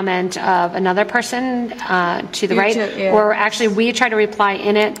to the comment of another person to the right, or actually we try to reply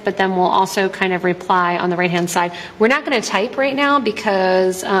in it, but then we'll also kind of reply on the right-hand side. We're not going to type right now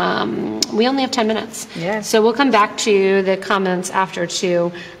because we only have 10 minutes. Yes. So we'll come back to the comments after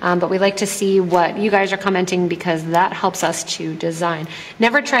too, but we like to see what you guys are commenting because that helps us to design.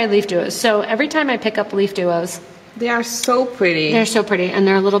 Never try LeafDuos. So every time I pick up LeafDuos, they are so pretty. They're so pretty, and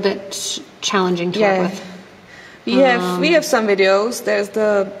they're a little bit challenging to work with. We have some videos. There's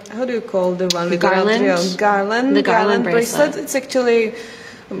the, how do you call the one with garland? The garland bracelet. It's actually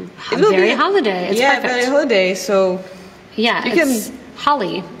very holiday. It's perfect. Very holiday. So yeah, it's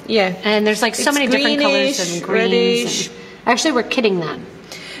holly. Yeah, and there's like so many different colors and greens. And actually, we're kidding that.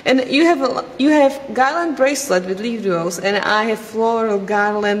 And you have garland bracelet with LeafDuos, and I have floral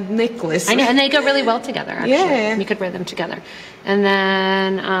garland necklace. I know, and they go really well together. Actually, yeah, you could wear them together. And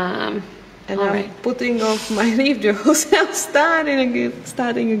then, and I'm putting off my LeafDuos. I'm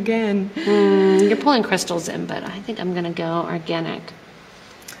starting again. You're pulling crystals in, but I think I'm gonna go organic.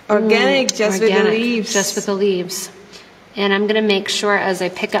 Organic, with the leaves. Just with the leaves. And I'm gonna make sure as I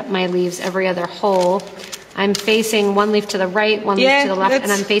pick up my leaves every other hole, I'm facing one leaf to the right, one leaf to the left, and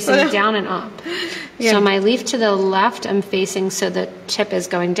I'm facing down and up. Yeah. So my leaf to the left, I'm facing so the tip is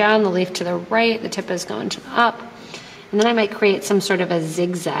going down, the leaf to the right, the tip is going to the up. And then I might create some sort of a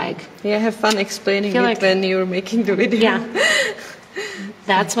zigzag. Yeah, have fun explaining it when you're making the video. Yeah.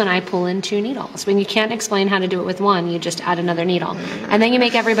 That's when I pull in 2 needles. When you can't explain how to do it with one, you just add another needle. And then you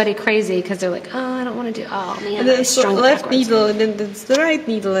make everybody crazy because they're like, oh, I don't want to do, oh man, and then I strung the left backwards. needle, and then it's the right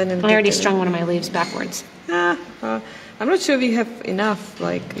needle. And then I already strung one of my leaves backwards. I'm not sure we have enough,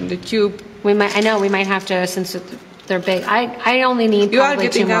 like in the tube. We might. I know we might have to, since they're big. I only need probably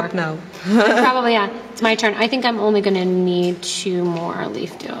 2 more. You are getting up now. Probably, yeah. It's my turn. I think I'm only going to need 2 more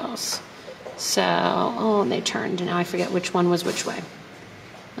LeafDuos. So, oh, they turned. Now I forget which one was which way.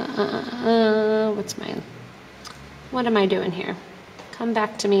 What am I doing here? Come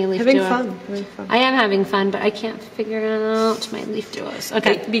back to me, LeafDuo. Having fun. I am having fun, but I can't figure out my LeafDuos.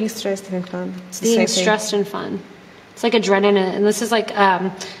 Okay. Being stressed and fun. Being stressed and fun. It's like adrenaline, and this is like,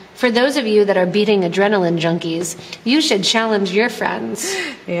 for those of you that are beating adrenaline junkies, you should challenge your friends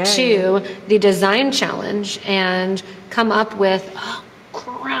to the design challenge and come up with, oh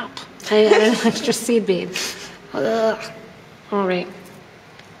crap, I had an extra seed bead. Ugh. All right.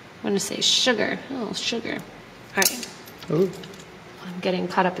 I'm going to say sugar. Oh, sugar. All right. Ooh. I'm getting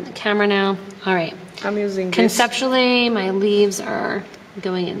caught up in the camera now. All right. I'm using Conceptually, my leaves are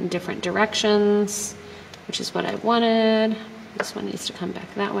going in different directions, which is what I wanted. This one needs to come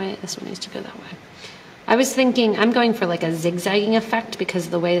back that way. This one needs to go that way. I was thinking I'm going for like a zigzagging effect because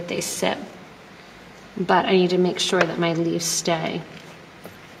of the way that they sit. But I need to make sure that my leaves stay.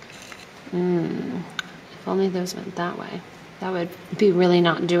 If only those went that way. That would be really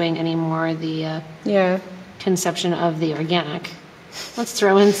not doing any more the conception of the organic. Let's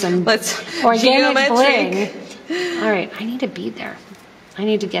throw in some organic bling. All right, I need a bead there. I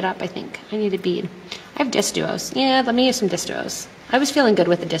need to get up, I think. I need a bead. I have DiscDuos. Yeah, let me use some DiscDuos. I was feeling good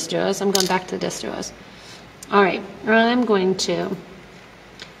with the DiscDuos. I'm going back to the DiscDuos. All right, I'm going to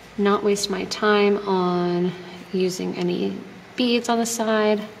not waste my time on using any beads on the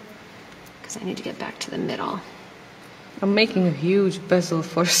side because I need to get back to the middle. I'm making a huge bezel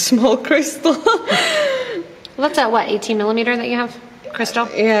for a small crystal. Well, that's at what, 18 millimeter that you have, crystal?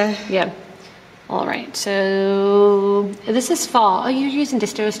 Yeah. Yeah. All right, so this is fall. Oh, you're using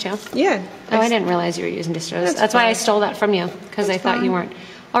DiscDuos too? Yeah. Oh, I didn't realize you were using DiscDuos. That's why I stole that from you, because I thought you weren't.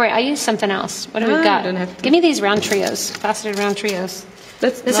 All right, I used something else. What do we got? Don't have to. Give me these round trios, faceted round trios.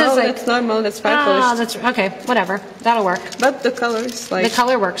 That's normal, that's fine. That's okay, whatever. That'll work. But the color is like... The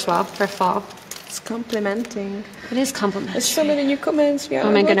color works well for fall. It's complimenting. It is complimenting. There's so many new comments. Oh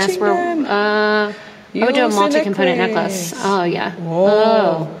my goodness, I would do a multi-component necklace. Oh yeah. Whoa.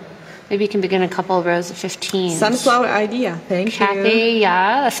 Oh. Maybe you can begin a couple of rows of 15. Sunflower idea. Thank you. Kathy,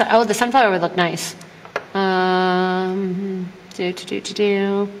 yeah. The sunflower would look nice. All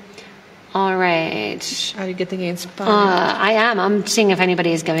right. Are you getting inspired? I am. I'm seeing if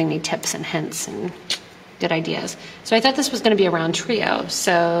anybody is giving me tips and hints and good ideas. So I thought this was going to be a round trio.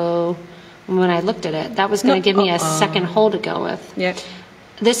 So when I looked at it, that was going to give me a second hole to go with. Yeah.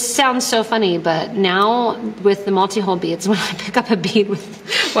 This sounds so funny, but now with the multi-hole beads, when I pick up a bead with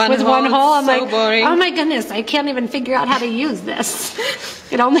one hole, I'm like, boring. oh my goodness, I can't even figure out how to use this.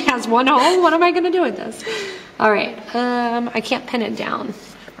 It only has one hole. What am I going to do with this? All right. I can't pin it down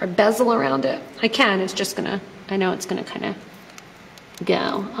or bezel around it. I can. It's just going to, I know it's going to kind of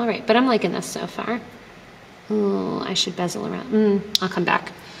go. All right, but I'm liking this so far. Oh, I should bezel around. I'll come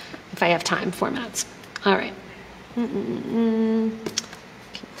back if I have time, 4 minutes. All right. Come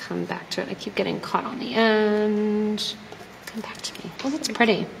back to it. I keep getting caught on the end. Come back to me. Oh, that's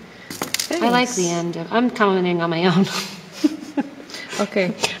pretty. Thanks. I like the end. I'm commenting on my own.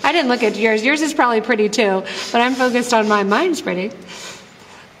 Okay. I didn't look at yours. Yours is probably pretty too, but I'm focused on mine. Mine's pretty.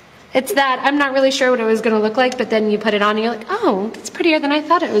 It's that I'm not really sure what it was going to look like, but then you put it on and you're like, oh, that's prettier than I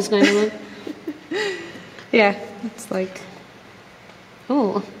thought it was going to look. Yeah, it's like...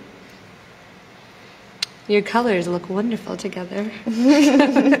 Oh. Your colors look wonderful together.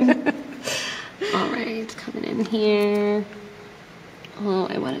 All right, coming in here. Oh,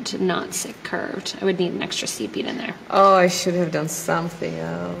 I wanted to not sit curved. I would need an extra seed bead in there. Oh, I should have done something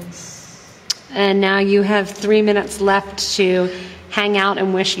else. And now you have 3 minutes left to hang out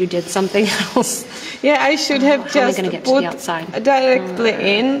and wish you did something else. Yeah, I should have just put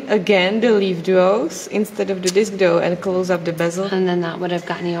directly in again the LeafDuos instead of the DiscDuo and close up the bezel. And then that would have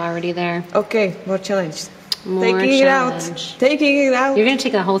gotten you already there. Okay, more challenge. Taking it out. Taking it out. You're going to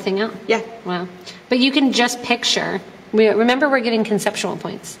take the whole thing out? Yeah. Wow. But you can just picture. Remember, we're getting conceptual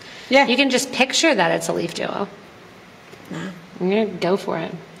points. Yeah. You can just picture that it's a LeafDuo. Nah. I'm going to go for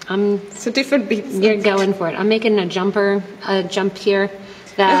it. It's a different bead. You're going for it. I'm making a jump here.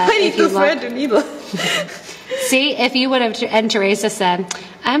 That I need to thread the needle. See, if you would have, and Teresa said,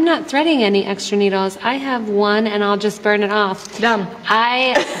 I'm not threading any extra needles. I have one and I'll just burn it off. Done.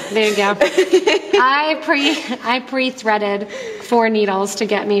 There you go. I pre-threaded 4 needles to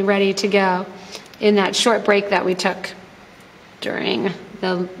get me ready to go in that short break that we took during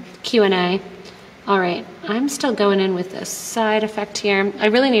the Q&A. All right, I'm still going in with this side effect here. I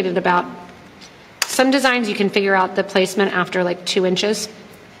really needed about, some designs you can figure out the placement after like 2 inches.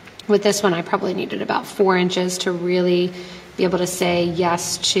 With this one, I probably needed about 4 inches to really be able to say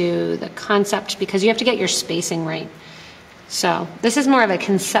yes to the concept because you have to get your spacing right. So this is more of a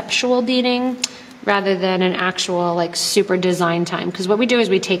conceptual beading rather than an actual like super design time. Because what we do is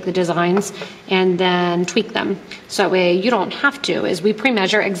we take the designs and then tweak them. So that way you don't have to, is we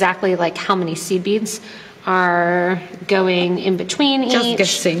pre-measure exactly like how many seed beads are going in between each. Just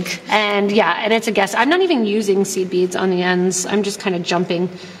guessing. And yeah, and it's a guess. I'm not even using seed beads on the ends. I'm just kind of jumping.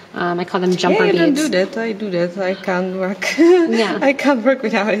 I call them jumper beads. Yeah, you don't do that. I do that. I can't work. Yeah. I can't work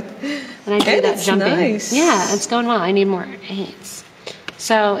without it. And I do that jumping. Nice. Yeah, it's going well. I need more 8s.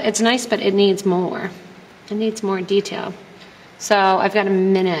 So it's nice, but it needs more. It needs more detail. So I've got a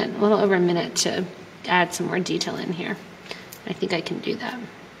little over a minute to add some more detail in here. I think I can do that.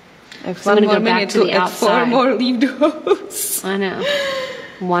 So I'm going to go back to the outside. 4 more LeafDuos. I know.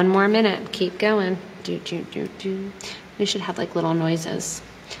 1 more minute. Keep going. We should have like little noises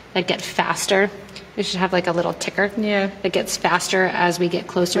that get faster. We should have like a little ticker that gets faster as we get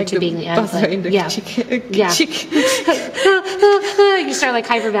closer like to being the end. Yeah. You start like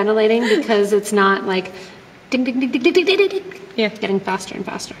hyperventilating because it's not like ding, ding, ding, ding, ding, ding, ding, ding. Yeah. Getting faster and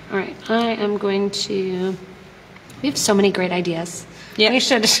faster. All right. I am going to... We have so many great ideas. Yeah. We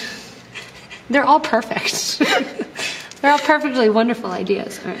should... They're all perfect. They're all perfectly wonderful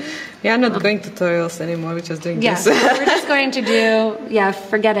ideas. All right. Yeah, I'm not going tutorials anymore. We're just doing this. We're just going to do,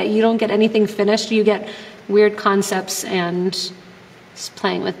 forget it. You don't get anything finished. You get weird concepts and just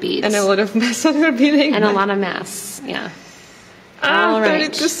playing with beads. And a lot of mess on your beading. And a lot of mess, yeah. All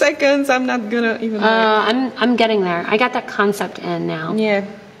right. 32 seconds. I'm not going to even... I'm getting there. I got that concept in now. Yeah.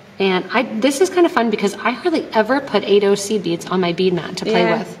 And this is kind of fun because I hardly ever put 8/0 seed beads on my bead mat to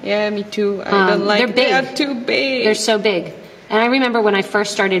play with. Yeah, me too. I don't like they're big. They are too big. They're so big. And I remember when I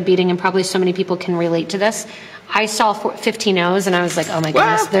first started beading, and probably so many people can relate to this, I saw 15 O's and I was like, oh my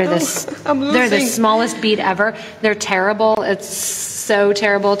goodness, they're the smallest bead ever. They're terrible. It's so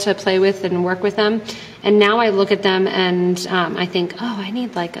terrible to play with and work with them. And now I look at them and I think, oh, I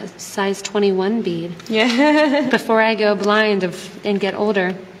need like a size 21 bead. Yeah. Before I go blind and get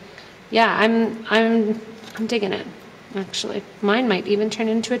older. Yeah, I'm digging it. Actually, mine might even turn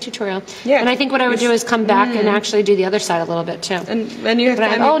into a tutorial. Yeah. And I think what I would do is come back and actually do the other side a little bit too. And when you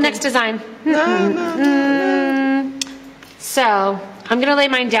have next design. So I'm going to lay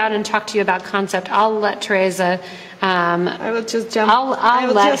mine down and talk to you about concept. I'll let Tereza. I will just jump.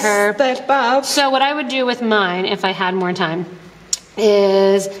 I'll let her step up. So what I would do with mine, if I had more time,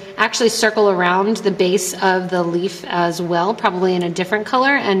 is actually circle around the base of the leaf as well, probably in a different color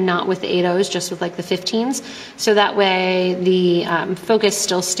and not with the 8/0s, just with like the 15s. So that way the focus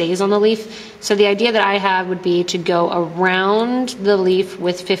still stays on the leaf. So the idea that I have would be to go around the leaf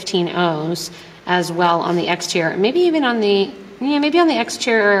with 15 O's as well on the exterior, maybe even on the Yeah, maybe on the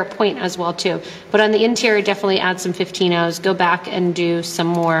exterior point as well too. But on the interior, definitely add some 15-0s. Go back and do some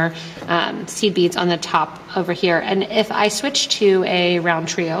more seed beads on the top over here. And if I switch to a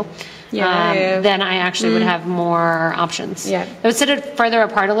RounTrio, then I actually would have more options. Yeah. It would sit it further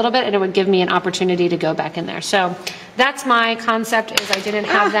apart a little bit, and it would give me an opportunity to go back in there. So that's my concept. Is I didn't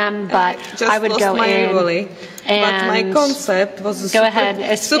have them, but I would go in. But my concept was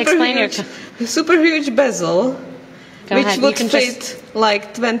a super huge bezel, which would fit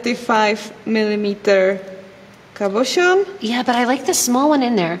like 25mm cabochon. Yeah, but I like the small one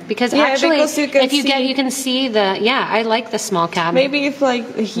in there because actually, you can see the. Yeah, I like the small cab. Maybe if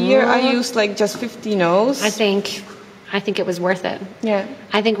like here I used like just 15-0s. I think it was worth it. Yeah.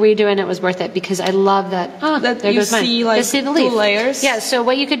 I think redoing it was worth it because I love that. Oh, that there you goes mine. See like see the 2 layers. Yeah. So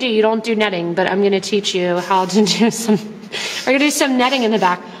what you could do, you don't do netting, but I'm going to teach you how to do some. We're going to do some netting in the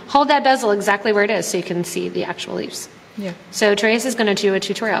back. Hold that bezel exactly where it is so you can see the actual leaves. Yeah. So Tereza is going to do a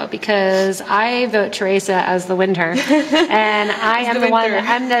tutorial because I vote Tereza as the winner, and I am the one.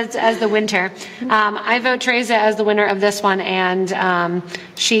 I'm as the winner. I vote Tereza as the winner of this one, and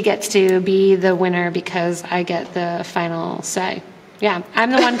she gets to be the winner because I get the final say. Yeah,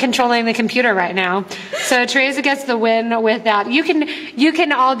 I'm the one controlling the computer right now. So Tereza gets the win with that. You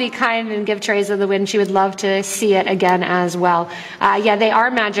can all be kind and give Tereza the win. She would love to see it again as well. Yeah, they are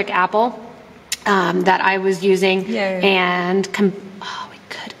Magic Apple. That I was using, and we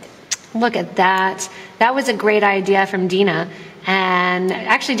could look at that. That was a great idea from Dina. And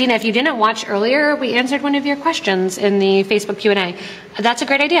actually, Dina, if you didn't watch earlier, we answered one of your questions in the Facebook Q&A. That's a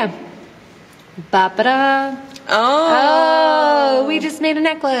great idea. Ba-ba-da. Oh, we just made a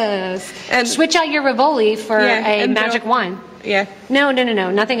necklace. And switch out your Rivoli for a magic wand. Yeah. No,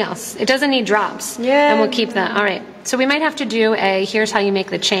 nothing else. It doesn't need drops. Yeah. And we'll keep that. All right. So we might have to do here's how you make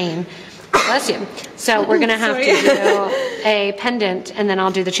the chain. Bless you. So we're going to have to do a pendant, and then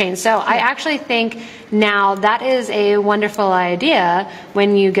I'll do the chain. So I actually think now that is a wonderful idea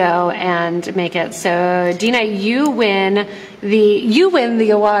when you go and make it. So Dina, you win the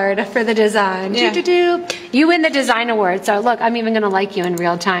award for the design. Yeah. You win the design award. So look, I'm even going to like you in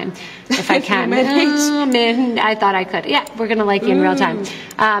real time if I can. I thought I could. Yeah, we're going to like you in real time.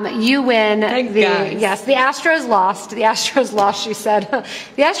 You win the Astros lost. The Astros lost, she said.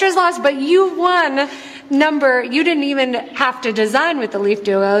 The Astros lost, but you won you didn't even have to design with the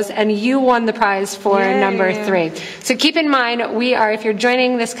LeafDuos, and you won the prize for number 3. So keep in mind, if you're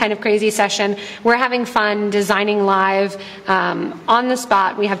joining this kind of crazy session, we're having fun designing live on the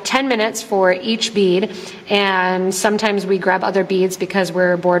spot. We have 10 minutes for each bead, and sometimes we grab other beads because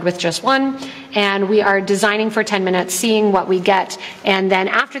we're bored with just one, and we are designing for 10 minutes, seeing what we get, and then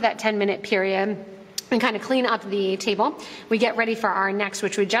after that 10-minute period, and kind of clean up the table. We get ready for our next,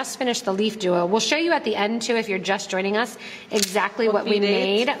 which we just finished the LeafDuo. We'll show you at the end too, if you're just joining us, exactly what we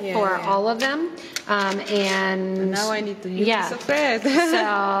made for all of them. And now I need a new piece of thread.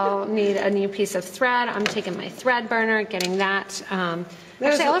 So need a new piece of thread. I'm taking my thread burner, getting that.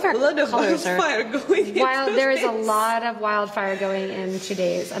 Actually, all of our colors are there is a lot of wildfire going in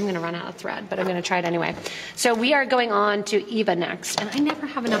today's. I'm going to run out of thread, but I'm going to try it anyway. So we are going on to Eva next, and I never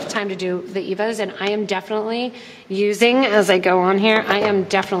have enough time to do the Evas, and I am definitely using, as I go on here, I am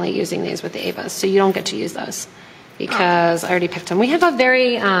definitely using these with the Evas, so you don't get to use those because I already picked them. We have a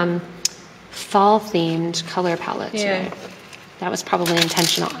very fall-themed color palette today. That was probably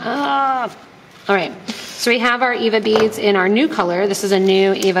intentional. All right, so we have our Eva beads in our new color. This is a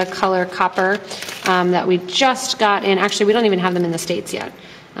new Eva color copper that we just got in. Actually, we don't even have them in the States yet.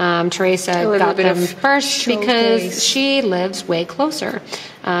 Tereza got them first because she lives way closer.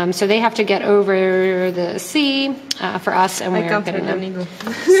 So they have to get over the sea for us, and we're getting them.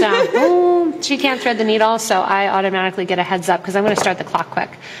 So she can't thread the needle, so I automatically get a heads up because I'm going to start the clock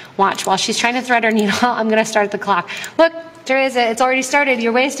quick. Watch, while she's trying to thread her needle, I'm going to start the clock. Look, Tereza, it's already started.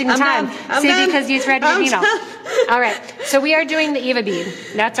 You're wasting time. See, because you thread your needle. All right. So we are doing the Eva bead.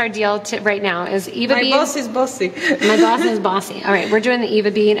 That's our deal right now. Is Eva bead? My boss is bossy. My boss is bossy. All right. We're doing the Eva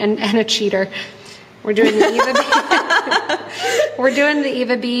bead and a cheater. We're doing the Eva bead. We're doing the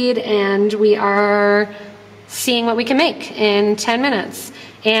Eva bead, and we are seeing what we can make in 10 minutes.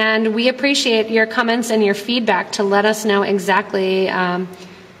 And we appreciate your comments and your feedback to let us know exactly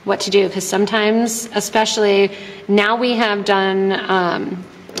what to do, because sometimes, especially now, we have done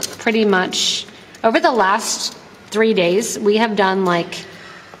pretty much over the last 3 days, we have done like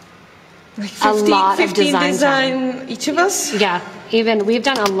 50, a lot of design time. Each of us? Yeah, we've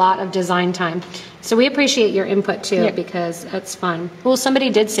done a lot of design time. So we appreciate your input too, because it's fun. Well, somebody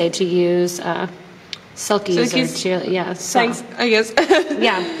did say to use silkies. Thanks, I guess.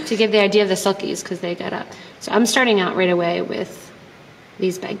 Yeah, to give the idea of the silkies, because they get up So I'm starting out right away with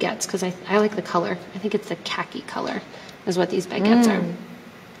these baguettes because I like the color. I think it's the khaki color is what these baguettes are.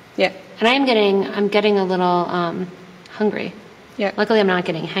 Yeah. And I'm getting a little hungry. Yeah. Luckily, I'm not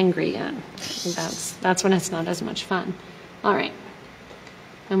getting hangry yet. That's when it's not as much fun. All right.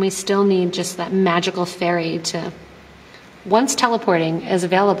 And we still need just that magical fairy to, once teleporting is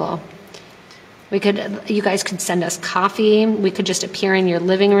available, you guys could send us coffee. We could just appear in your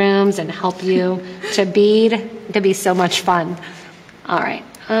living rooms and help you to bead. It could be so much fun. All right.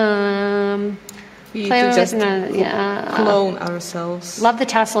 We need to just clone ourselves. Love the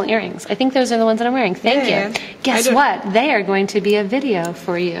tassel earrings. I think those are the ones that I'm wearing. Thank you. Guess what? They are going to be a video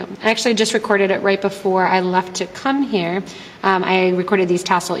for you. I actually just recorded it right before I left to come here. I recorded these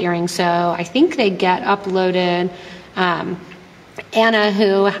tassel earrings, so I think they get uploaded. Anna,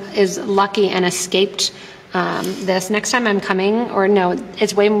 who is lucky and escaped this, next time I'm coming, or no,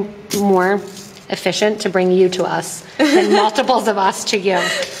 it's way more efficient to bring you to us than multiples of us to you.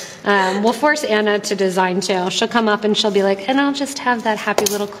 We'll force Anna to design too. She'll come up and she'll be like, and I'll just have that happy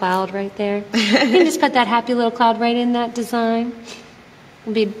little cloud right there. You can just put that happy little cloud right in that design.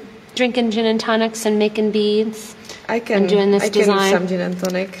 We'll be drinking gin and tonics and making beads. And doing this design. I can use some gin and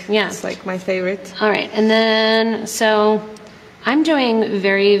tonic. Yeah. It's like my favorite. All right. And then, so I'm doing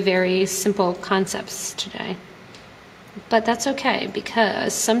very, very simple concepts today. But that's okay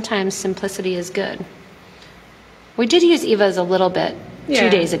because sometimes simplicity is good. We did use Eva's a little bit 2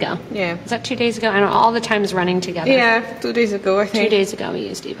 days ago. Yeah. Was that 2 days ago? I don't know, all the times running together. Yeah, 2 days ago, I think. 2 days ago we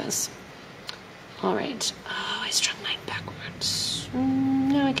used Eva's. All right. Oh, I strung mine backwards.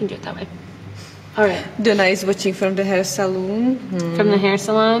 No, I can do it that way. All right. Donna is watching from the hair salon. From the hair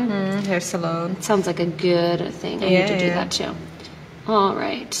salon? Hair salon. It sounds like a good thing. I need to do that too. All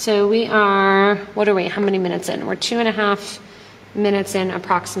right. So we are, what are we? How many minutes in? We're 2.5 minutes in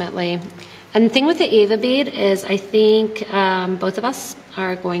approximately. And the thing with the Eva bead is I think both of us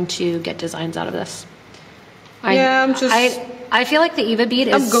are going to get designs out of this. I feel like the Eva bead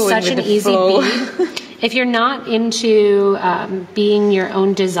is such an easy bead. If you're not into being your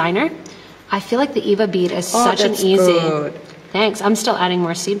own designer, I feel like the Eva bead is such an easy. Good. Thanks. I'm still adding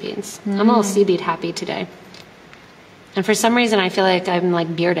more seed beads. I'm a little seed bead happy today. And for some reason, I feel like I'm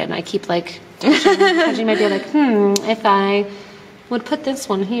like bearded, and I keep like touching my beard, like, if I would put this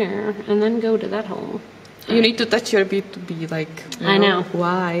one here and then go to that hole. You need to touch your bead to be like, I know,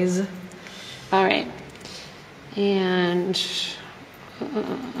 wise. All right. And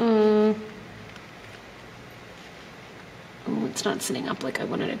oh, it's not sitting up like I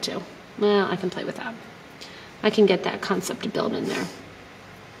wanted it to. Well, I can play with that. I can get that concept to build in there.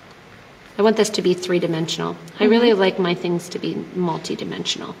 I want this to be 3-dimensional. I really like my things to be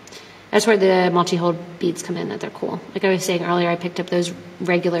multi-dimensional. That's where the multi-hole beads come in, that they're cool. Like I was saying earlier, I picked up those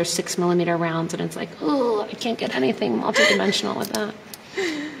regular 6mm rounds, and it's like, oh, I can't get anything multi-dimensional with that.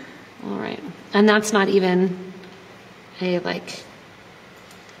 All right. And that's not even a, like,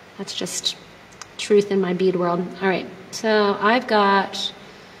 that's just truth in my bead world. All right. So I've got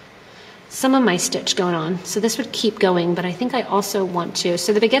some of my stitch going on. So this would keep going, but I think I also want to.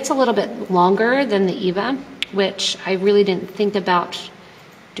 So the baguette's a little bit longer than the Eva, which I really didn't think about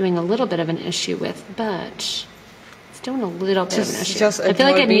doing a little bit of an issue with, but it's doing a little bit of an issue. I feel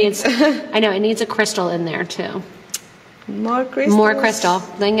like it needs, I know, it needs a crystal in there too. More crystal. More crystal.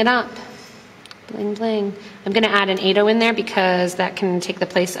 Bling it up. Bling, bling. I'm going to add an 8/0 in there because that can take the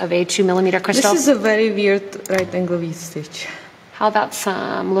place of a 2mm crystal. This is a very weird right angle V stitch. How about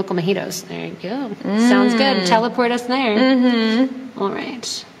some local mojitos? There you go. Sounds good. Teleport us there. All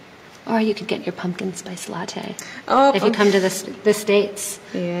right. Or you could get your pumpkin spice latte if you come to the States.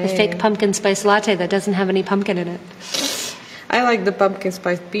 The fake pumpkin spice latte that doesn't have any pumpkin in it. I like the pumpkin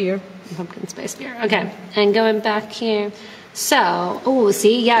spice beer. Pumpkin spice beer. Okay. And going back here. So, oh,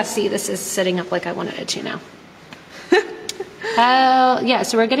 see? Yeah, see, this is sitting up like I wanted it to now. Yeah,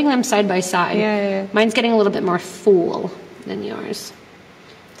 so we're getting them side by side. Yeah. Mine's getting a little bit more full than yours,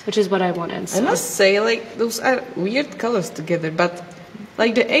 which is what I wanted. So. I must say, like, those are weird colors together, but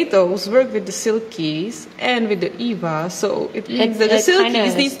like the 8/0s work with the silkies and with the Eva, so it means that the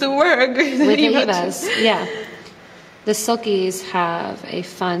silkies needs to work with the Evas. Yeah. The silkies have a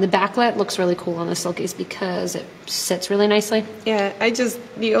fun, the backlit looks really cool on the silkies because it sits really nicely. Yeah,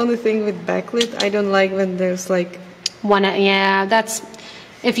 the only thing with backlit, I don't like when there's like that's,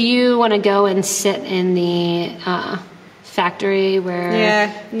 if you want to go and sit in the factory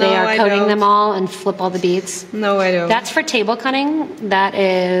where they are coating them all and flip all the beads. No, I don't. That's for table cutting. That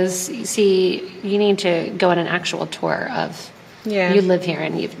is, you see, you need to go on an actual tour of, you live here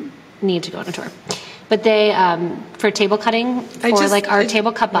and you need to go on a tour. But they, for table cutting, for like our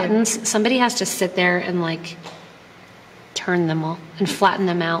table cut buttons, somebody has to sit there and like turn them all and flatten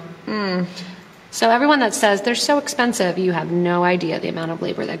them out. So everyone that says they're so expensive, you have no idea the amount of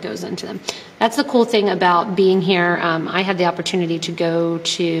labor that goes into them. That's the cool thing about being here. I had the opportunity to go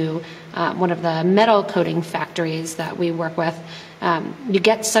to one of the metal coating factories that we work with. You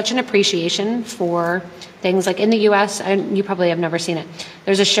get such an appreciation for things like in the U.S., and you probably have never seen it.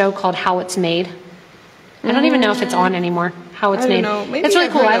 There's a show called How It's Made. I don't even know if it's on anymore. How It's Made. It's really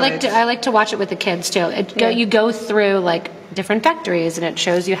cool. I like to watch it with the kids too. You go through like different factories and it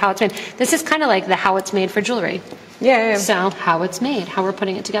shows you how it's made. This is kind of like the how it's made for jewelry. Yeah. So how it's made, how we're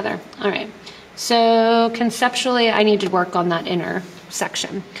putting it together. All right. So conceptually, I need to work on that inner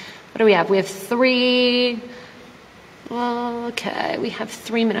section. What do we have? We have 3. Okay, we have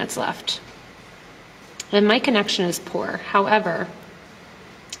 3 minutes left. And my connection is poor. However,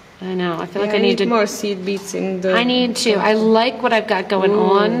 I know. I feel like I need to more seed beads in the. I need to. I like what I've got going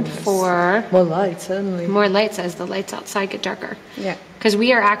on for more light. Certainly more lights as the lights outside get darker. Yeah. Because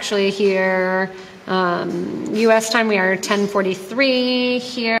we are actually here, U.S. time. We are 10:43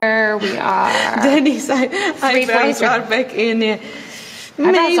 here. We are. Denny's eyebrows are back in.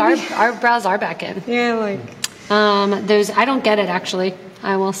 Our brows are back in. Yeah, like. Those I don't get it actually.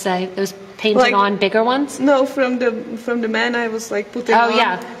 I will say those. Painted on bigger ones? No, from the man I was like putting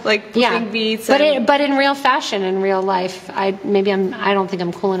on, like putting beads. But in real fashion, in real life, I don't think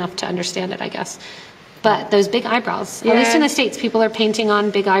I'm cool enough to understand it, I guess. But those big eyebrows, at least in the States, people are painting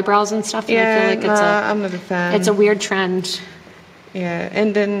on big eyebrows and stuff. And I feel like I'm not a fan. It's a weird trend. Yeah,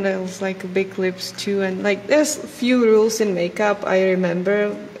 and then there's like big lips too, and like there's a few rules in makeup I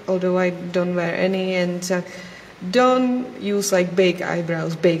remember, although I don't wear any, and. Don't use like big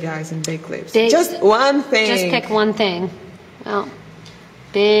eyebrows, big eyes, and big lips. Just one thing. Just pick one thing. Well,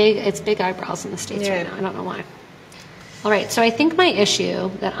 it's big eyebrows in the States right now. I don't know why. All right, so I think my issue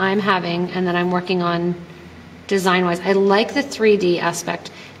that I'm having and that I'm working on design-wise, I like the 3D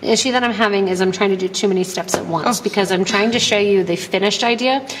aspect. The issue that I'm having is I'm trying to do too many steps at once because I'm trying to show you the finished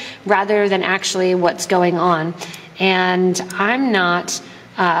idea rather than actually what's going on. And I'm not...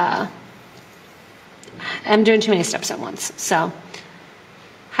 I'm doing too many steps at once. So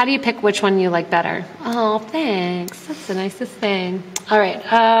how do you pick which one you like better? Oh, thanks. That's the nicest thing. All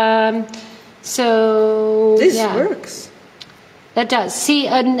right. So this works. That does. See,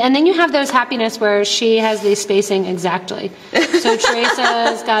 and then you have those happiness where she has the spacing exactly. So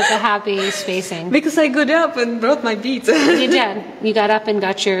Teresa's got the happy spacing. Because I got up and brought my beads. You did. You got up and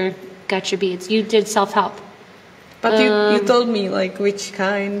got your beads. You did self-help. But you told me like which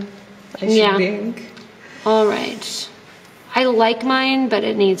kind I should pick. All right. I like mine, but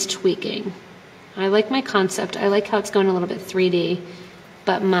it needs tweaking. I like my concept. I like how it's going a little bit 3D,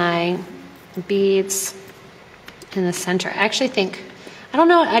 but my beads in the center. I actually think, I don't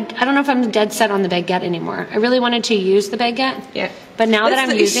know if I'm dead set on the baguette anymore. I really wanted to use the baguette. Yeah. But now that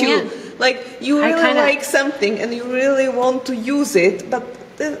I'm using it, like you really like something and you really want to use it, but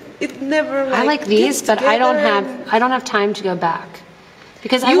it never. I like these, but I don't have time to go back.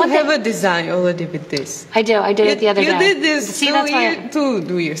 Because you have a design already with this. I do. I did it the other day. You did this 2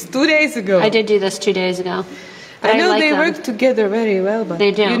 days ago. I did do this 2 days ago. I know they work together very well, but they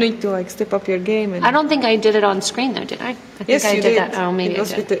do. You need to like step up your game. And I don't think I did it on screen though, did I? I think I did that. Oh, maybe it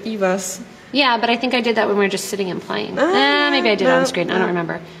was I did. With the Evas. Yeah, but I think I did that when we were just sitting and playing. Maybe I did it on screen. I don't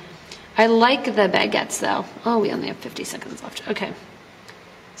remember. I like the baguettes though. Oh, we only have 50 seconds left. Okay.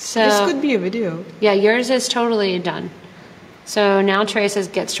 So this could be a video. Yeah, yours is totally done. So now Teresa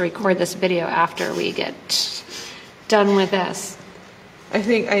gets to record this video after we get done with this. I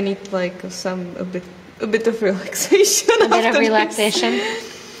think I need like a bit of relaxation. A bit of relaxation.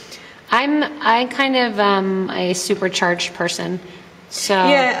 I kind of a supercharged person, so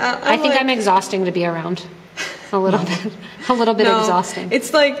yeah, I think I'm exhausting to be around. A little bit exhausting.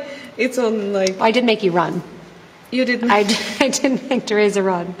 It's like it's on like. I did make you run. You didn't. I did make Teresa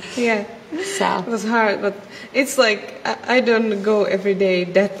run. Yeah. So it was hard, but it's like I don't go every day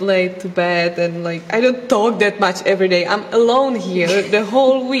that late to bed, and like I don't talk that much every day. I'm alone here the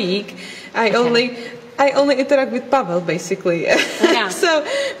whole week. I only interact with Pavel basically. Yeah. So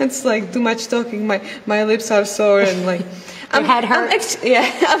it's like too much talking. My lips are sore and like. Your head hurts.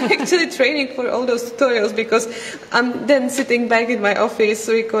 I'm actually training for all those tutorials because I'm then sitting back in my office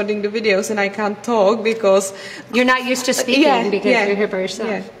recording the videos and I can't talk because you're not used to speaking because you're here by yourself.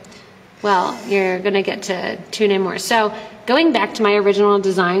 Yeah. Well, you're going to get to tune in more. So going back to my original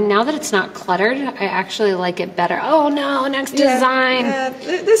design, now that it's not cluttered, I actually like it better. Oh no, next design. Yeah.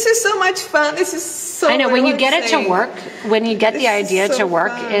 This is so much fun. This is so I know, when you get it to work, when you get the idea to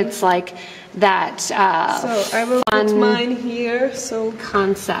work, it's like, that so I will put mine here. So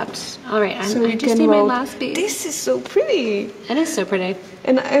concept. All right, so I just need my last bead. This is so pretty. It is so pretty.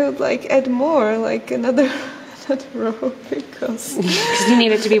 And I would like add more, like another row because you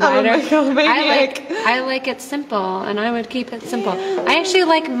need it to be wider. I like it simple, and I would keep it simple. I actually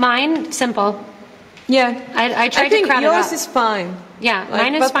like mine simple. Yeah, I tried to crowd it up. Yours is fine. Yeah,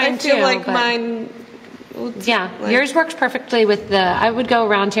 mine is fine too. I feel like mine. Yours works perfectly with the. I would go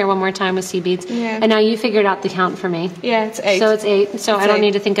around here one more time with seed beads. Yeah. And now you figured out the count for me. Yeah, it's 8. So it's 8. So I don't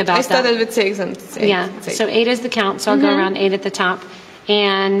need to think about that. I started with 6 and it's 8. Yeah. It's 8. So 8 is the count. So I'll go around 8 at the top.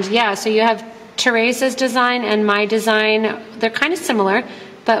 And yeah, so you have Tereza's design and my design. They're kind of similar,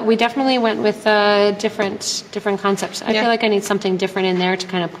 but we definitely went with different concepts. I feel like I need something different in there to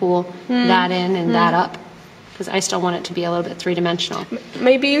kind of pull that in and that up. Because I still want it to be a little bit three-dimensional.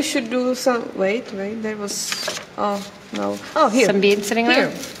 Maybe you should do some... Wait, there was... Oh, no. Oh, here. Some beads sitting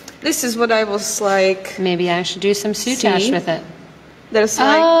there? This is what I was like... Maybe I should do some soutache with it. There's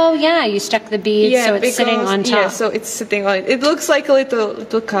like... Oh, yeah, you stuck the beads so it's sitting on top. Yeah, so it's sitting on it. It looks like a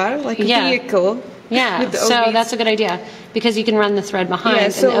little car, like a vehicle. Yeah, so that's a good idea. Because you can run the thread behind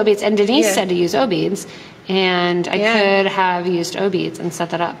and the O-beads. And Denise said to use O-beads. And I could have used O-beads and set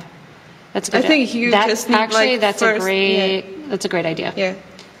that up. That's a good. I think you just need actually that's first, a great that's a great idea. Yeah,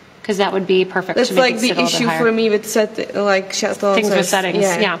 because that would be perfect. That's to make like the issue for me with shuttles. Things with settings.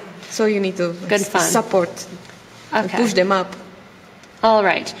 Yeah. So you need to support, push them up. All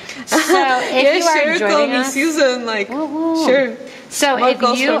right. So if you are joining us, Susan, sure. So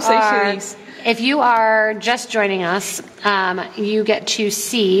if you are just joining us, you get to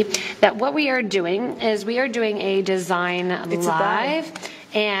see that what we are doing is we are doing a design live.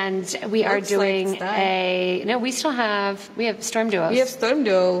 And we are doing we have StormDuos. We have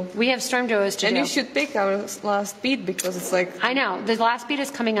StormDuo. We have StormDuos to do. And you should pick our last bead because it's like... I know. The last bead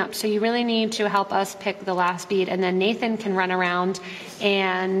is coming up, so you really need to help us pick the last bead. And then Nathan can run around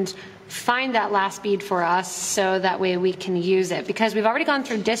and find that last bead for us so that way we can use it. Because we've already gone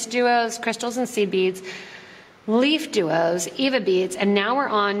through DiscDuos, crystals and seed beads, LeafDuos, Eva beads, and now we're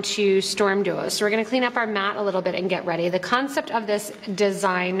on to StormDuos. So we're going to clean up our mat a little bit and get ready. The concept of this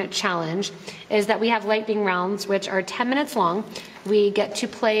design challenge is that we have lightning rounds, which are 10 minutes long. We get to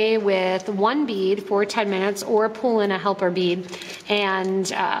play with one bead for 10 minutes or pull in a helper bead.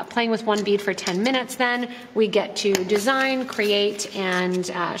 And playing with one bead for 10 minutes, then we get to design, create, and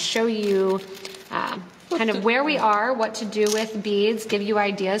show you kind of where we are, what to do with beads, give you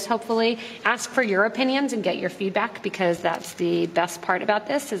ideas, hopefully. Ask for your opinions and get your feedback, because that's the best part about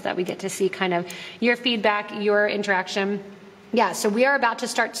this, is that we get to see kind of your feedback, your interaction. Yeah, so we are about to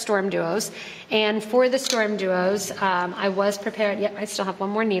start StormDuos. And for the StormDuos, I was prepared. Yep, I still have one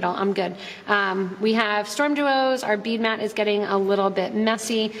more needle. I'm good. We have StormDuos. Our bead mat is getting a little bit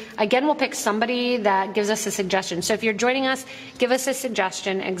messy. Again, we'll pick somebody that gives us a suggestion. So if you're joining us, give us a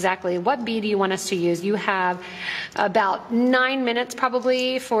suggestion exactly. What bead do you want us to use? You have about 9 minutes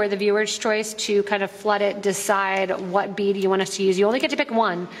probably for the viewer's choice to kind of flood it, decide what bead you want us to use. You only get to pick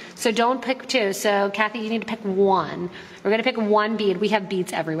one, so don't pick two. So Kathy, you need to pick one. We're going to pick one bead. We have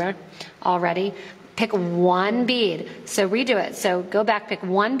beads everywhere already. Pick one bead. So redo it. So go back, pick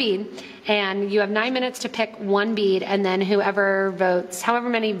one bead, and you have 9 minutes to pick one bead, and then whoever votes, however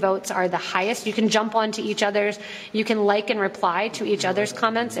many votes are the highest, you can jump onto each other's, you can like and reply to each other's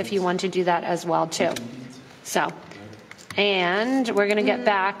comments if you want to do that as well too. So, and we're going to get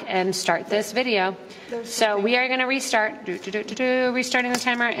back and start this video. So we are going to restart, restarting the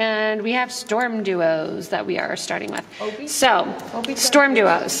timer, and we have StormDuos that we are starting with. So,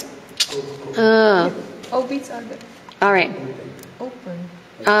 StormDuos. O-beads are good. All right.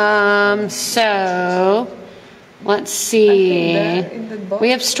 So, let's see. We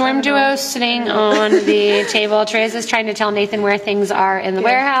have StormDuos sitting on the table. Tereza's trying to tell Nathan where things are in the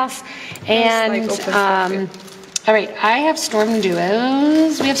warehouse. And, all right, I have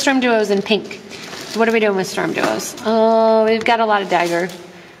StormDuos. We have StormDuos in pink. So what are we doing with StormDuos? Oh, we've got a lot of dagger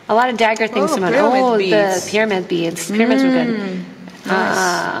things. The pyramid beads. Pyramids were good.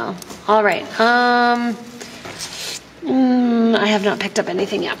 Nice. All right. I have not picked up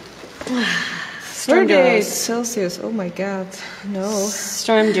anything yet. 38 Celsius. Oh my God. No.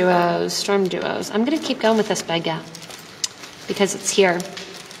 StormDuos. I'm going to keep going with this baguette because it's here.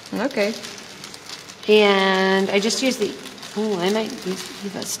 Okay. And I just use the. Oh, I might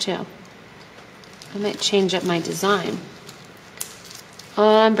use this too. I might change up my design.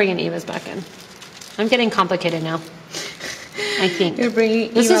 Oh, I'm bringing Eva's back in. I'm getting complicated now. I think. You're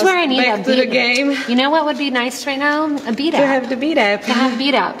bringing this is where I need a bead. To the game. You know what would be nice right now? A bead app. To have the bead app. To have a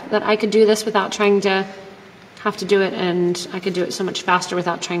bead app that I could do this without trying to have to do it, and I could do it so much faster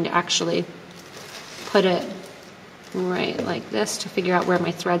without trying to actually put it right like this to figure out where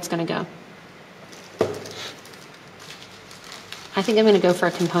my thread's going to go. I think I'm going to go for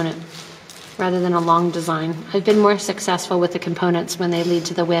a component rather than a long design. I've been more successful with the components when they lead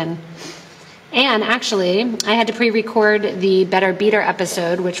to the win. And actually, I had to pre-record the Better Beater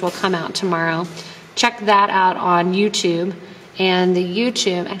episode, which will come out tomorrow. Check that out on YouTube. And the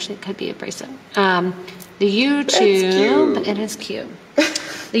YouTube, actually it could be a bracelet. The YouTube, it is cute.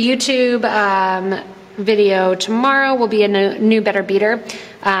 The YouTube video tomorrow will be a new Better Beater.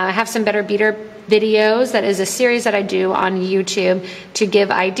 I have some Better Beater videos. That is a series that I do on YouTube to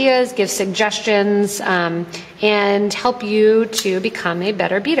give ideas, give suggestions, and help you to become a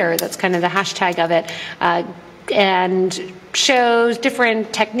better beater. That's kind of the hashtag of it. And shows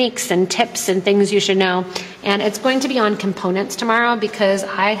different techniques and tips and things you should know. And it's going to be on components tomorrow because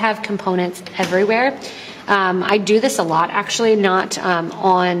I have components everywhere. I do this a lot, actually, not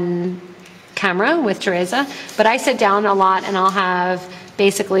on camera with Tereza, but I sit down a lot and I'll have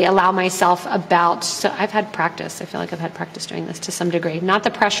basically allow myself about, so I've had practice. I feel like I've had practice doing this to some degree. Not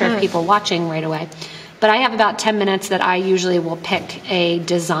the pressure of people watching right away, but I have about 10 minutes that I usually will pick a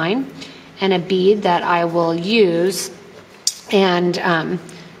design and a bead that I will use and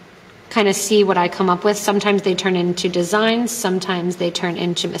kind of see what I come up with. Sometimes they turn into designs, sometimes they turn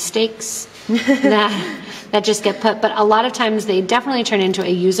into mistakes that just get put, but a lot of times they definitely turn into a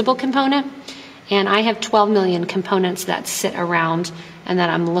usable component. And I have 12 million components that sit around and that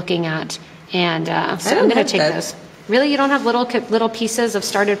I'm looking at. And so I'm going to take those. Really? You don't have little pieces of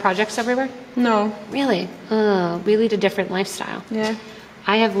started projects everywhere? No. Really? Oh, we lead a different lifestyle. Yeah.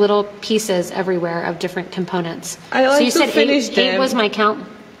 I have little pieces everywhere of different components. I like so you to said finish them. 8 was my count?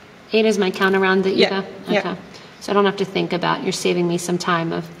 8 is my count around the yeah. Okay. Yeah. So I don't have to think about, you're saving me some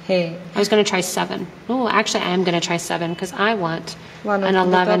time of, hey. I was going to try 7. Oh, actually I am going to try 7 because I want an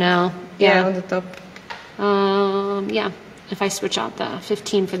 11-0. Yeah, on the top. Yeah, if I switch out the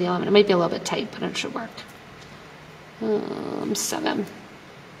 15 for the 11, it might be a little bit tight, but it should work. 7.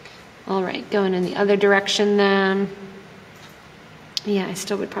 All right, going in the other direction then. Yeah, I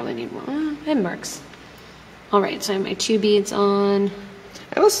still would probably need more. It works. All right, so I have my 2 beads on.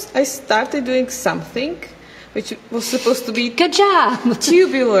 I started doing something which was supposed to be good job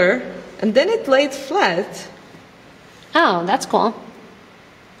tubular, and then it laid flat. Oh, that's cool.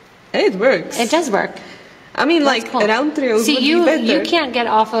 And it works. It does work. I mean, that's like cool. RounTrio would be better. You can't get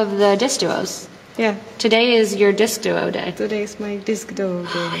off of the DiscDuos. Yeah. Today is your DiscDuo day. Today is my DiscDuo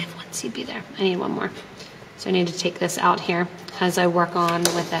day. I have 1 CB there. I need 1 more. So I need to take this out here as I work on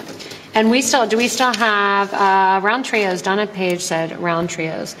with it. And do we still have RounTrios? Donna Page said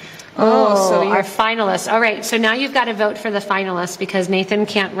RounTrios. Oh, so our finalists. All right, so now you've got to vote for the finalists because Nathan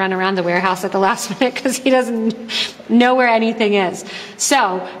can't run around the warehouse at the last minute because he doesn't know where anything is.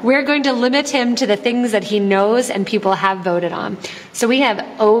 So we're going to limit him to the things that he knows and people have voted on. So we have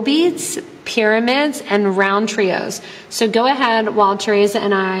O-beads, pyramids, and RounTrios. So go ahead while Tereza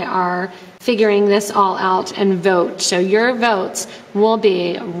and I are figuring this all out and vote. So your votes will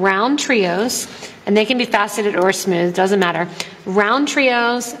be RounTrios, and they can be faceted or smooth, doesn't matter.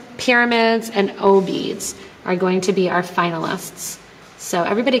 RounTrios, pyramids, and O-beads are going to be our finalists. So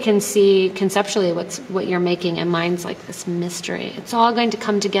everybody can see conceptually what you're making, and mine's like this mystery. It's all going to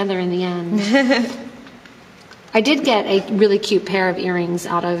come together in the end. I did get a really cute pair of earrings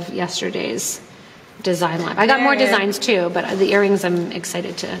out of yesterday's DesignLive. I got more designs too, but the earrings I'm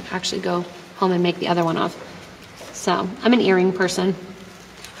excited to actually go home and make the other one of. So I'm an earring person.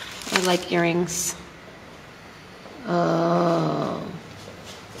 I like earrings. Oh.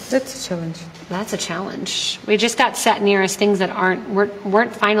 That's a challenge. That's a challenge. We just got set near us things that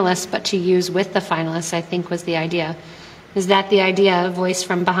weren't finalists, but to use with the finalists, I think was the idea. Is that the idea, voice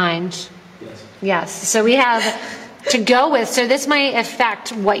from behind? Yes. Yes. So we have to go with, so this might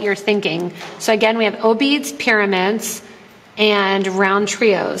affect what you're thinking. So again, we have O-beads, pyramids, and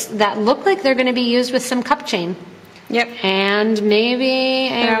RounTrios that look like they're going to be used with some cup chain. Yep. And maybe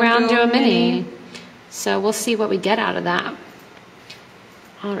a RounTrio mini. So we'll see what we get out of that.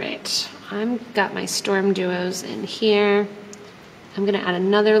 All right, I've got my StormDuos in here. I'm going to add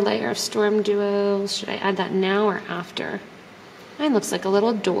another layer of StormDuos. Should I add that now or after? Mine looks like a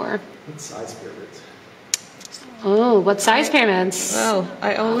little door. What size pyramids? Oh, what size pyramids? Well,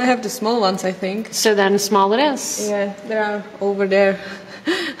 I only have the small ones, I think. So then small it is. Yeah, they are over there.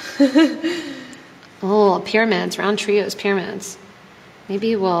 Oh, pyramids, RounTrios, pyramids.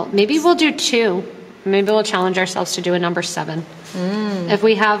 Maybe we'll do 2. Maybe we'll challenge ourselves to do a number 7. If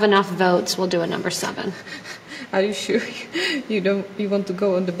we have enough votes, we'll do a number 7. Are you sure you want to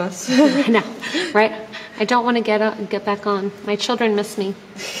go on the bus? No, right? I don't want to get back on. My children miss me.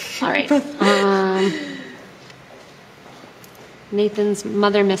 All right. Nathan's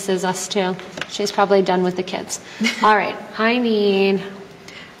mother misses us too. She's probably done with the kids. All right,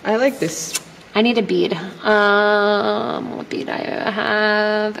 I like this. I need a bead. What bead I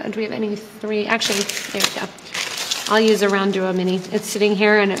have? Do we have any 3? Actually, there we go. I'll use a RounTrio mini. It's sitting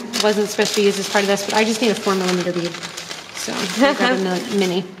here, and it wasn't supposed to be used as part of this, but I just need a 4mm bead. So I'll grab a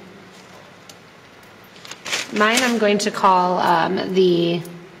mini. Mine I'm going to call the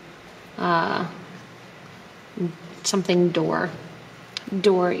something door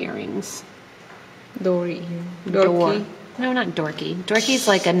earrings. Door earring. Door. No, not dorky. Dorky's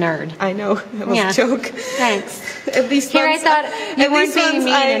like a nerd. I know. That was a joke. Thanks. At least here I thought you weren't being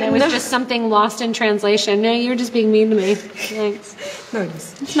mean, and it was just something lost in translation. No, you were just being mean to me. Thanks. No,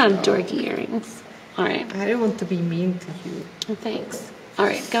 it's not dorky earrings. All right. I don't want to be mean to you. Oh, thanks. All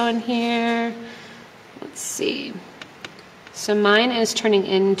right, go in here. Let's see. So mine is turning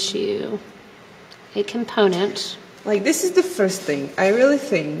into a component. Like, this is the first thing. I really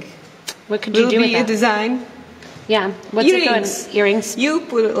think. What could you do with that? Will be a design. Yeah. What's earrings. It going? Earrings. You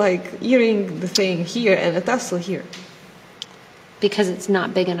put like earring the thing here and a tassel here. Because it's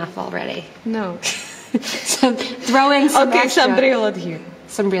not big enough already. No. So throw in some extra. Some brillet here.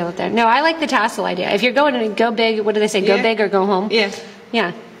 Some brillet there. No, I like the tassel idea. If you're going to go big, what do they say? Go big or go home? Yeah.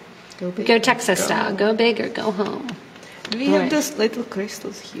 Yeah. Go big. Go Texas style. Go big or go home. Do we have those little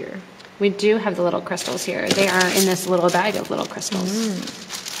crystals here? We do have the little crystals here. They are in this little bag of little crystals.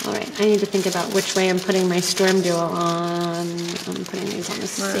 All right, I need to think about which way I'm putting my StormDuo on. I'm putting these on the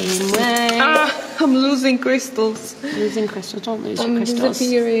same way. I'm losing crystals. Losing crystals, don't lose your crystals. I'm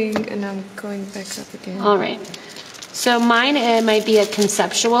disappearing and I'm going back up again. All right. So mine, it might be a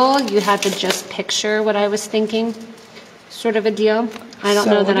conceptual. You have to just picture what I was thinking, sort of a deal. I don't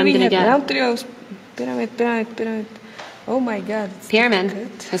know that I'm going to get. RounTrio's pyramid. Oh my God.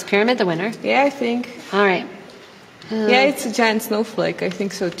 Pyramid. Is pyramid the winner? Yeah, I think. All right. Yeah, it's a giant snowflake. I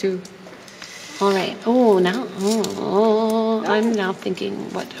think so too. All right. Oh, now I'm now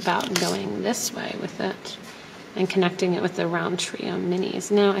thinking, what about going this way with it and connecting it with the RounTrio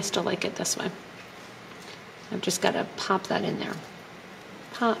minis? No, I still like it this way. I've just got to pop that in there.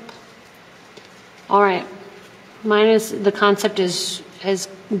 Pop. All right. Mine is, the concept is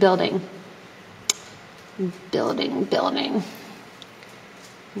building. Building.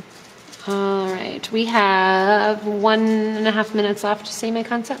 All right, we have 1.5 minutes left to say my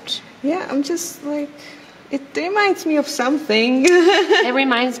concept. Yeah, I'm just like, it reminds me of something. It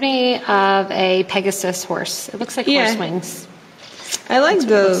reminds me of a Pegasus horse. It looks like horse wings. I like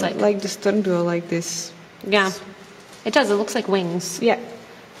the StormDuo like this. Yeah, it does. It looks like wings. Yeah.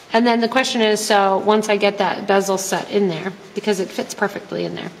 And then the question is, so once I get that bezel set in there, because it fits perfectly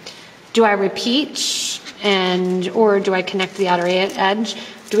in there, do I repeat or do I connect the outer edge?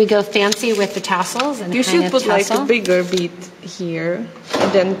 Do we go fancy with the tassels? And you should put like a bigger bead here,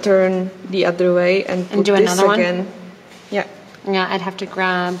 and then turn the other way and put do this another again. One? Yeah. Yeah, I'd have to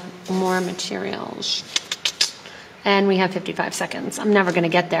grab more materials. And we have 55 seconds. I'm never going to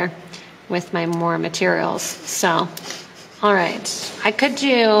get there with my more materials. So, all right. I could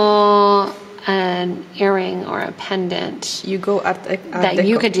do an earring or a pendant. You go Art Deco.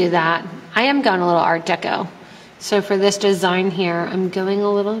 You could do that. I am going a little Art Deco. So for this design here, I'm going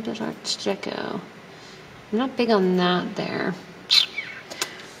a little bit Art Deco. I'm not big on that there.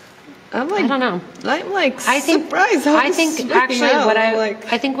 I don't know. I'm like surprised. I think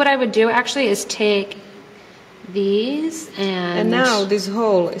what I would do actually is take these and now this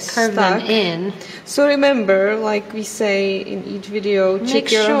hole is curve stuck. Them in. So remember, like we say in each video,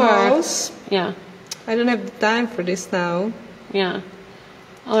 check your holes. Yeah. I don't have the time for this now. Yeah.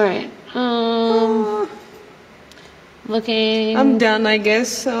 All right. Looking. I'm done, I guess.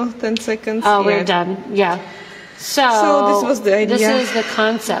 So 10 seconds. Oh, we're done. Yeah. So this was the idea. This is the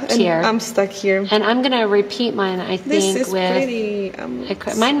concept here. I'm stuck here. And I'm going to repeat mine, I think, this is with... pretty.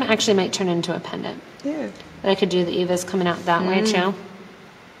 Mine actually might turn into a pendant. Yeah. But I could do the Eva's coming out that way, too.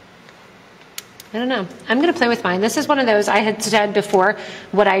 I don't know. I'm going to play with mine. This is one of those I had said before.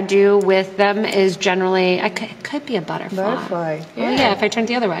 What I do with them is generally... It could be a butterfly. Yeah. Oh, yeah, if I turn it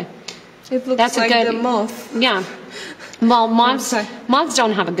the other way. It looks like the moth. Yeah. Well, moths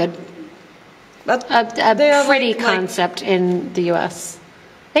don't have a good... a pretty concept in the U.S.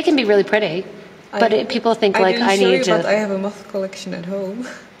 They can be really pretty, but people think I need to. But I have a moth collection at home.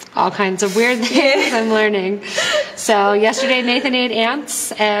 All kinds of weird things I'm learning. So yesterday Nathan ate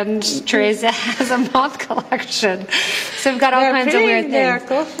ants, and Tereza has a moth collection. So we've got all kinds of weird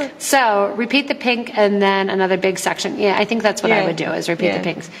things. So repeat the pink and then another big section. Yeah, I think that's what I would do is repeat the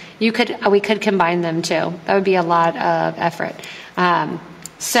pinks. We could combine them too. That would be a lot of effort.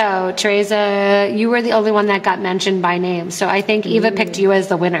 So, Tereza, you were the only one that got mentioned by name. So I think Eva picked you as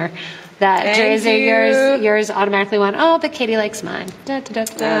the winner. That Tereza, yours automatically went, oh, but Katie likes mine. Da, da,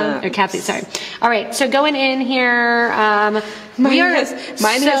 da, da. Or Kathy, sorry. All right, so going in here, mine has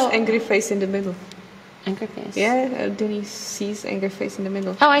angry face in the middle. Angry face? Yeah, Denise sees angry face in the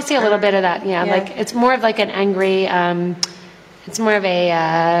middle. Oh, I see a little bit of that, yeah. Like, it's more of like an angry... it's more of a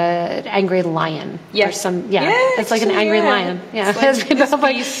angry lion. Yeah. Or some, it's like an angry lion. Yeah. As we both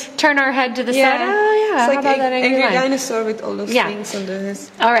like turn our head to the side. Oh, yeah. It's like How about that angry lion? Dinosaur with all those things under his.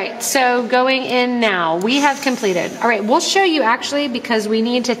 All right. So going in now, we have completed. All right. We'll show you actually because we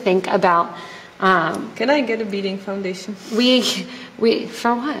need to think about. Can I get a beading foundation? We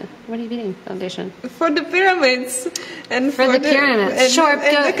for what? What are you beading foundation? For the pyramids and for the pyramids. And, sure,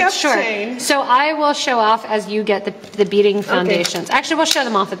 and the cup sure. chain. So I will show off as you get the beading foundations. Okay. Actually, we'll show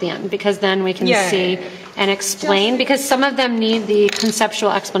them off at the end because then we can see and explain because some of them need the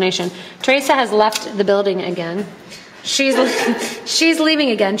conceptual explanation. Teresa has left the building again. She's leaving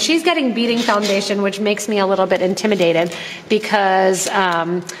again. She's getting beading foundation, which makes me a little bit intimidated because.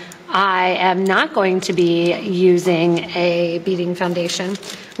 I am not going to be using a beading foundation.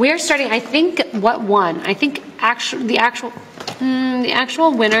 We are starting, I think, what won? I think the actual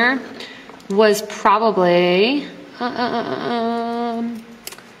winner was probably,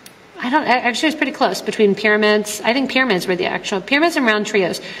 actually it was pretty close between pyramids. I think pyramids were the actual, pyramids and round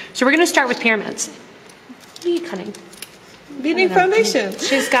trios. So we're going to start with pyramids. What are you cutting? Beading foundation.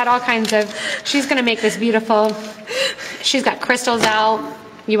 She's got all kinds of, she's going to make this beautiful, she's got crystals out.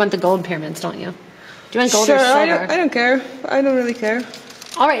 You want the gold pyramids, don't you? Do you want gold or silver? I don't care. I don't really care.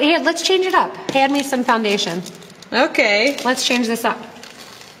 All right, here, let's change it up. Hand me some foundation. Okay. Let's change this up.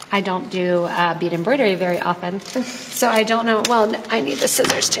 I don't do bead embroidery very often, so I don't know. Well, I need the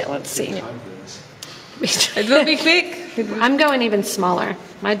scissors too. Let's see. It will be quick. I'm going even smaller.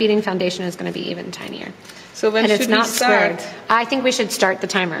 My beading foundation is going to be even tinier. So when should we start? I think we should start the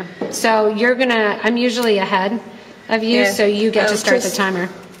timer. So you're gonna. I'm usually ahead of you, so you get to start the timer.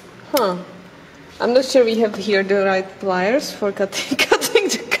 Huh. I'm not sure we have here the right pliers for cutting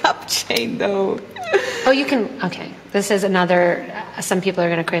the cup chain, though. Oh, you can. Okay, this is another. Some people are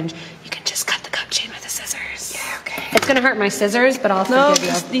going to cringe. You can just cut the cup chain with the scissors. Yeah, okay. It's going to hurt my scissors, but I'll forgive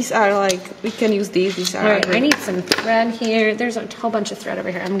you. No, these are like we can use these. These are. All right, I need some thread here. There's a whole bunch of thread over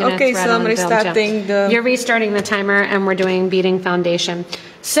here. I'm going to okay, thread so on I'm restarting the. You're restarting the timer, and we're doing beading foundation.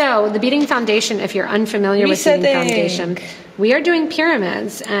 So the beading foundation, if you're unfamiliar with beading foundation, we are doing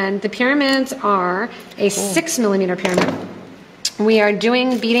pyramids, and the pyramids are a 6mm pyramid. We are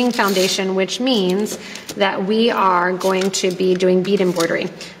doing beading foundation, which means that we are going to be doing bead embroidery.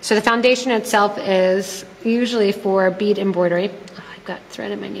 So the foundation itself is usually for bead embroidery. Oh, I've got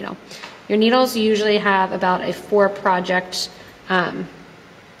thread in my needle. Your needles usually have about a 4-project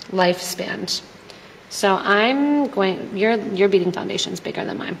lifespan. So I'm going, your beading foundation is bigger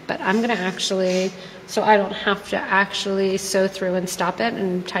than mine, but I'm going to actually, so I don't have to actually sew through and stop it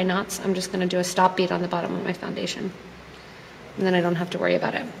and tie knots, I'm just going to do a stop bead on the bottom of my foundation. And then I don't have to worry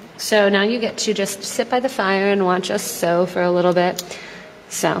about it. So now you get to just sit by the fire and watch us sew for a little bit.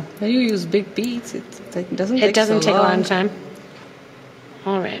 So. When you use big beads, it doesn't take a long time.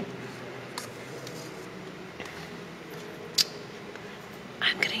 All right.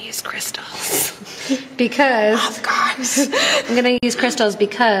 I'm going to use crystals because of course. I'm going to use crystals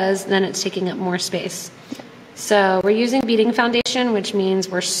because then it's taking up more space. So we're using beading foundation, which means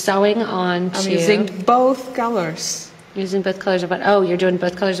we're sewing on. I'm using both colors. Using both colors of what? Oh, you're doing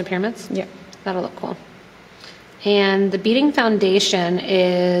both colors of pyramids? Yeah. That'll look cool. And the beading foundation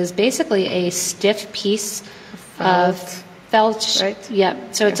is basically a stiff piece of felt. Right.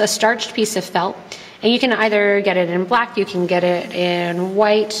 Yep. So it's a starched piece of felt. And you can either get it in black, you can get it in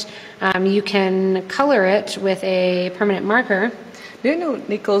white, you can color it with a permanent marker. Do you know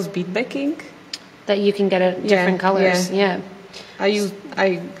Nicole's bead baking? That you can get it different colors. Yeah.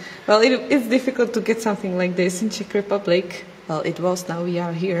 Well, it's difficult to get something like this in Czech Republic. Well, it was. Now we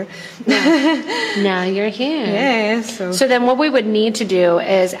are here. Now you're here. Yeah. So then what we would need to do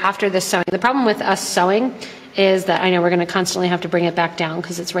is after the sewing. The problem with us sewing is that I know we're going to constantly have to bring it back down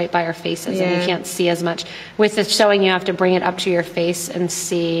because it's right by our faces and you can't see as much. With the sewing, you have to bring it up to your face and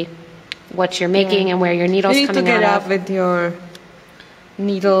see what you're making and where your needle's coming out of. You need to get up with your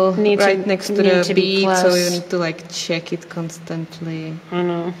needle right next to the bead, so you need to like check it constantly. I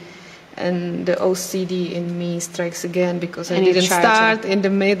know. And the OCD in me strikes again because I didn't start in the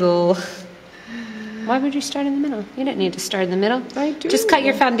middle. Why would you start in the middle? You didn't need to start in the middle. I do. Just cut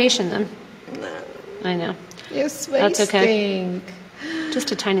your foundation then. No. I know. Yes, that's okay.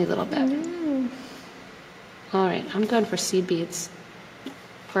 Just a tiny little bit. All right, I'm going for seed beads.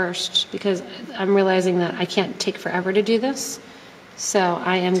 first because I'm realizing that I can't take forever to do this. So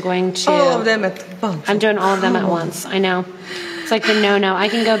I am going to... All of them at once. I'm doing all of them at once. I know. It's like the no-no. I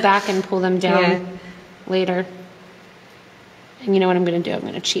can go back and pull them down later. And you know what I'm going to do? I'm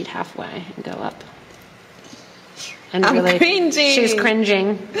going to cheat halfway and go up. And I'm cringing. She's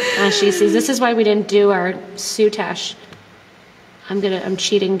cringing as she sees. This is why we didn't do our soutache. I'm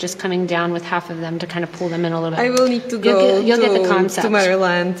cheating, just coming down with half of them to kind of pull them in a little bit. I will need to go you'll get the concept. To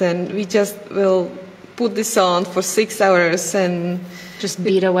Maryland, and we just will put this on for 6 hours and just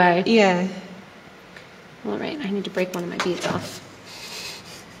bead away. Yeah. All right, I need to break one of my beads off.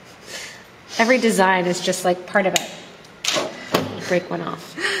 Every design is just like part of it. Break one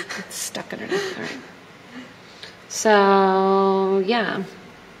off. It's stuck underneath. All right. So yeah,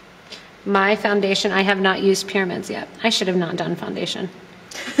 my foundation. I have not used pyramids yet. I should have not done foundation.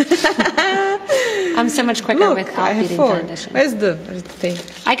 I'm so much quicker without beading foundation. Where's the thing?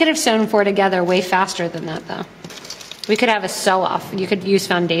 I could have sewn 4 together way faster than that, though. We could have a sew off. You could use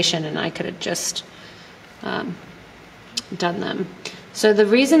foundation, and I could have just done them. So the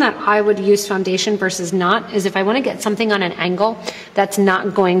reason that I would use foundation versus not is if I want to get something on an angle that's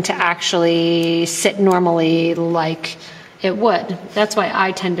not going to actually sit normally like it would. That's why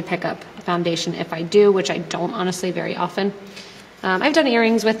I tend to pick up foundation if I do, which I don't honestly very often. I've done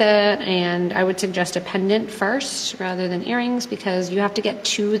earrings with it, and I would suggest a pendant first rather than earrings because you have to get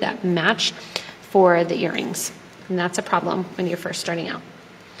 2 that match for the earrings. And that's a problem when you're first starting out.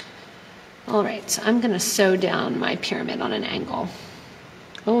 All right, so I'm going to sew down my pyramid on an angle.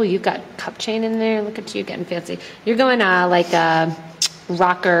 Oh, you've got cup chain in there. Look at you getting fancy. You're going like a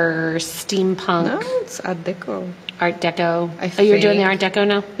rocker, steampunk. No, it's Art Deco. Art Deco. Oh, you're doing the Art Deco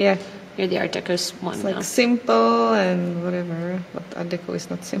now? Yeah. You're the Art Deco one it's now. Like simple and whatever, but Art Deco is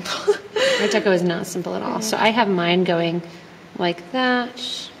not simple. Art Deco is not simple at all. So I have mine going like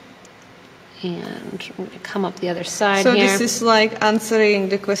that. And I'm going to come up the other side so here. So this is like answering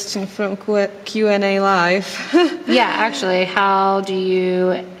the question from Q&A Live. Yeah, actually, how do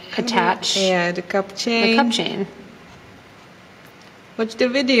you attach the cup chain? The cup chain. Watch the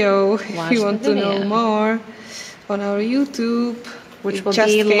video if you want to know more on our YouTube. Which will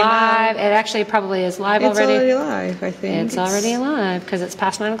be live. It actually probably is live already. It's already live, I think. It's already live because it's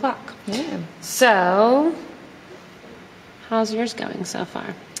past 9 o'clock. Yeah. So, how's yours going so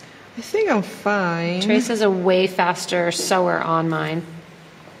far? I think I'm fine. Teresa's a way faster sewer on mine.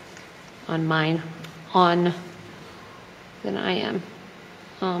 Than I am.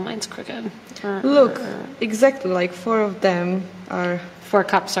 Oh, mine's crooked. Look, exactly like 4 of them are... 4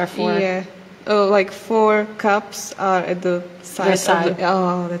 cups are 4. Yeah. Oh, like 4 cups are at the side. Of the,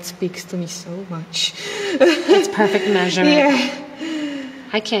 oh, that speaks to me so much. It's perfect measurement. Yeah.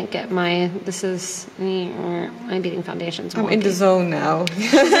 I can't get my beading foundations. I'm in the zone now.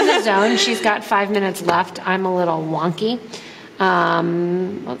 She's in the zone. She's got 5 minutes left. I'm a little wonky.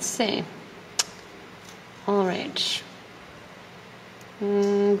 Let's see. All right.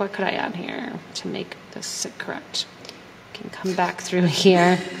 What could I add here to make this sit correct? I can come back through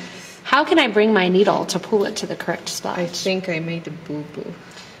here. How can I bring my needle to pull it to the correct spot? I think I made a boo-boo.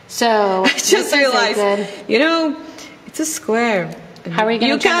 So I just realized, you know, it's a square. How are you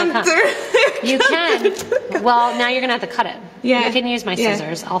going to turn the cup? You can. Well, now you're going to have to cut it. Yeah. You can use my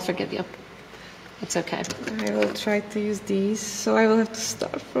scissors. I'll forgive you. It's okay. I will try to use these, so I will have to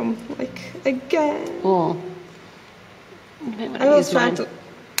start from, like, again. Oh. I will try to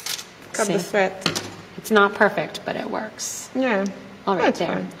cut the thread. It's not perfect, but it works. Yeah. All right,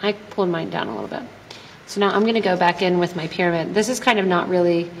 there. Fine. I pulled mine down a little bit. So now I'm going to go back in with my pyramid. This is kind of not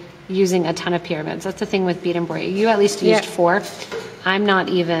really using a ton of pyramids. That's the thing with bead embroidery. You at least used 4. I'm not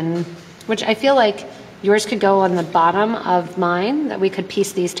even, which I feel like yours could go on the bottom of mine, that we could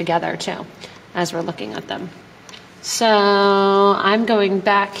piece these together too, as we're looking at them. So I'm going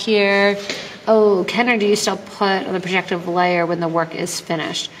back here. Oh, Ken, or do you still put on the protective layer when the work is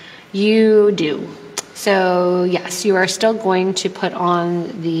finished? You do. So yes, you are still going to put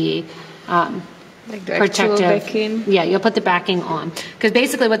on the like the protective backing. Yeah, you'll put the backing on, because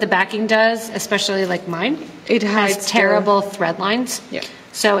basically what the backing does, especially like mine, it has terrible thread lines. Yeah.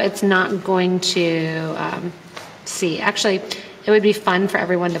 So it's not going to see. Actually, it would be fun for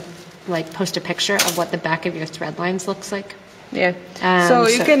everyone to like post a picture of what the back of your thread lines looks like. Yeah. So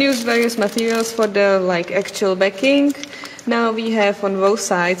you can use various materials for the like actual backing. Now we have on both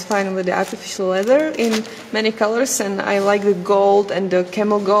sides finally the artificial leather in many colors, and I like the gold and the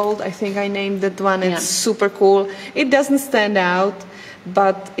camel gold. I think I named that one. It's super cool. It doesn't stand out,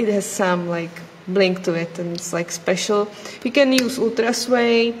 but it has some like blink to it, and it's like special. You can use ultra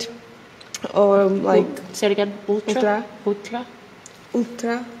suede or like say it again. Ultra.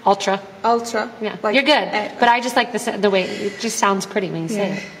 Ultra. Yeah, Like, you're good. But I just like the way it just sounds pretty when you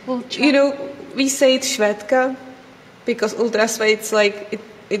say it. Ultra. You know, we say it Švédka because ultra suede, it's like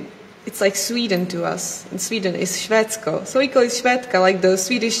it's like Sweden to us. And Sweden is Švédsko. So we call it Švédka, like the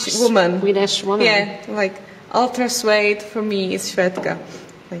Swedish woman. Swedish woman. Yeah, like ultra suede for me is Švédka.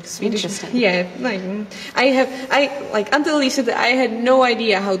 Like Swedish. Interesting. Yeah, like until recently I had no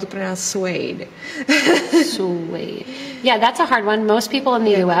idea how to pronounce suede. Suede. Yeah, that's a hard one. Most people in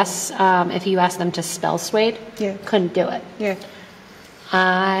the US, if you ask them to spell suede, couldn't do it. Yeah.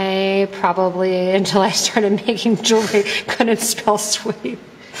 I probably, until I started making jewelry, couldn't spell suede.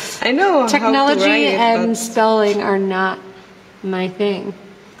 I know. Technology how to write it, and spelling are not my thing.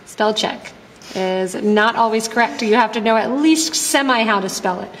 Spell check is not always correct. You have to know at least semi how to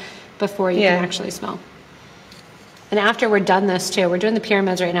spell it before you can actually spell. And after we're done this too, we're doing the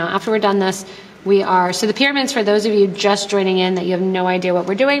pyramids right now. After we're done this, so the pyramids, for those of you just joining in that you have no idea what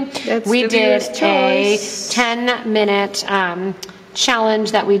we're doing, we did a 10-minute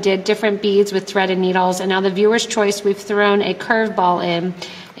challenge that we did different beads with thread and needles. And now the viewer's choice, we've thrown a curveball in,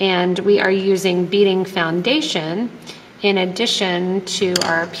 and we are using beading foundation in addition to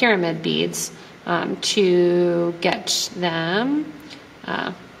our pyramid beads to get them.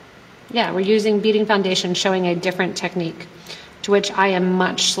 We're using beading foundation, showing a different technique, to which I am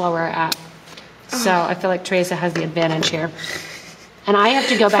much slower at. So I feel like Tereza has the advantage here. And I have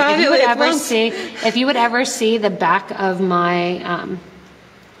to go back. If you would ever see the back of my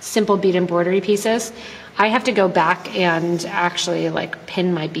simple bead embroidery pieces, I have to go back and actually like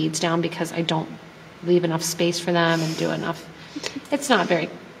pin my beads down because I don't leave enough space for them and do enough. It's not very,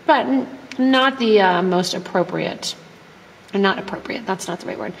 but not the most appropriate. Not appropriate, that's not the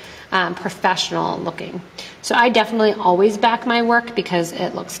right word, professional looking. So I definitely always back my work because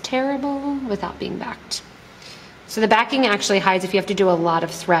it looks terrible without being backed. So the backing actually hides if you have to do a lot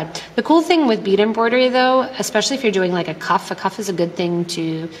of thread. The cool thing with bead embroidery though, especially if you're doing like a cuff is a good thing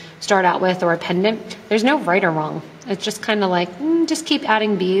to start out with, or a pendant. There's no right or wrong. It's just kind of like, just keep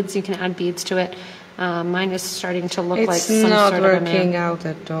adding beads. You can add beads to it. Mine is starting to look like some sort of a man. It's not working out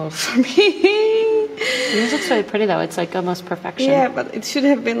at all for me. Yours looks really pretty though. It's like almost perfection. Yeah, but it should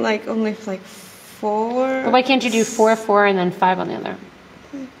have been like only like 4. But why can't you do 4, 4, and then 5 on the other?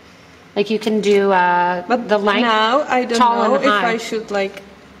 Like you can do but the length. Now I don't know if high. I should like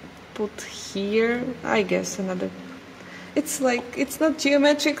put here. I guess another. It's like it's not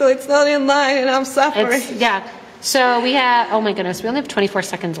geometrical. It's not in line, and I'm suffering. So we have. Oh my goodness, we only have 24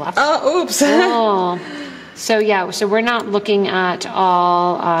 seconds left. Oh, oops. So yeah, so we're not looking at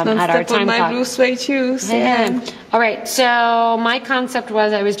all at our time my clock. Blue suede shoes. Yeah. All right. So my concept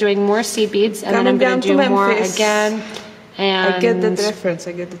was I was doing more seed beads, and then I'm going to do more again. And I get the reference.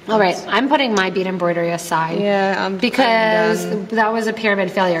 All right, I'm putting my bead embroidery aside. Yeah, because that was a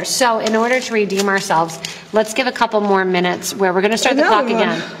pyramid failure. So in order to redeem ourselves, let's give a couple more minutes where we're going to start the clock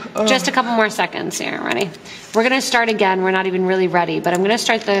again. Just a couple more seconds here. Ready? We're going to start again. We're not even really ready, but I'm going to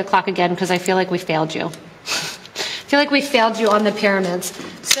start the clock again because I feel like we failed you. I feel like we failed you on the pyramids.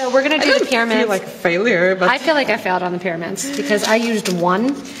 So we're going to do the pyramids. I feel like a failure, but I feel like I failed on the pyramids because I used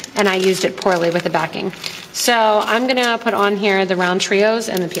one and I used it poorly with the backing. So I'm going to put on here the round trios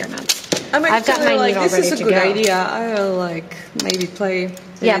and the pyramids. I've got my needle ready to go. This is a good idea. I'll like maybe play.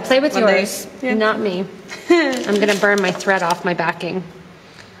 Yeah, play with yours, not me. I'm going to burn my thread off my backing.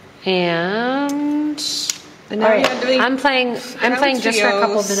 And all right, I'm playing just for a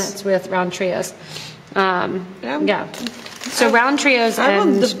couple minutes with round trios. Yeah. So round trios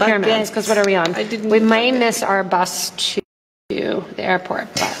and pyramids, because what are we on? We may miss our bus to the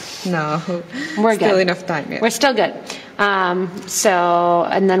airport, but no, we're good. Still enough time. Yeah. We're still good. So,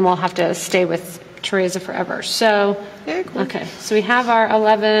 and then we'll have to stay with Tereza forever. So, yeah, cool. Okay. So we have our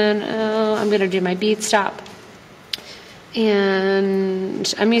 11. I'm going to do my bead stop.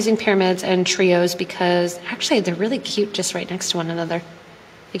 And I'm using pyramids and trios because actually they're really cute just right next to one another.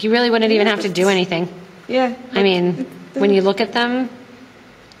 Like you really wouldn't even have to do anything. Yeah. I mean, when you look at them,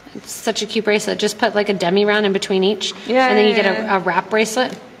 it's such a cute bracelet. Just put like a demi round in between each. Yeah. And then you get a wrap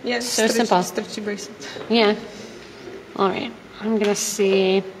bracelet. Yeah. So simple. Stretchy bracelet. Yeah. All right. I'm going to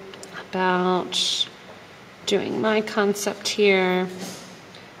see about doing my concept here.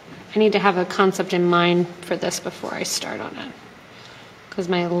 I need to have a concept in mind for this before I start on it, because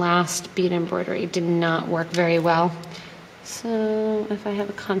my last bead embroidery did not work very well. So if I have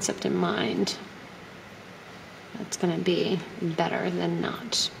a concept in mind, that's going to be better than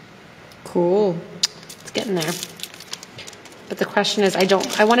not. Cool. It's getting there. But the question is,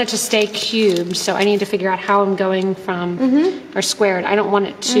 I want it to stay cubed, so I need to figure out how I'm going from, or squared. I don't want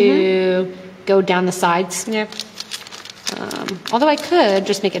it to go down the sides. Yep. Although I could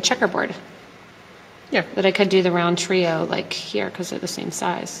just make a checkerboard. Yeah. But I could do the round trio like here because they're the same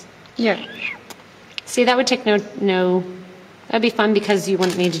size. Yeah. See, that would take that'd be fun because you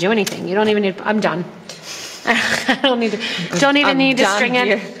wouldn't need to do anything. You don't even need, I'm done. I don't even need to string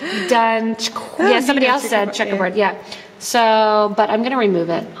it. Done. Yeah, somebody else said checkerboard. Yeah. So, but I'm going to remove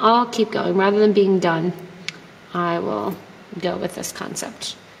it. I'll keep going. Rather than being done, I will go with this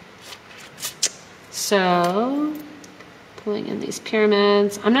concept. So, pulling in these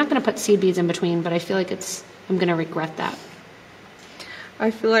pyramids. I'm not going to put seed beads in between, but I feel like I'm going to regret that. I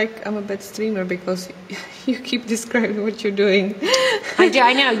feel like I'm a bad streamer because you keep describing what you're doing. I do.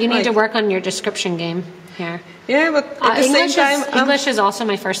 I know. You need to work on your description game here. Yeah, but at the same time, English is also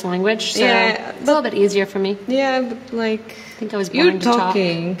my first language, so it's a little bit easier for me. Yeah, but like, I think I was born to talk.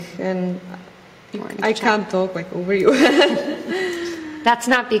 You're talking, and I can't talk like over you. That's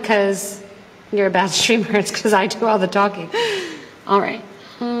not because you're a bad streamer. It's because I do all the talking. All right.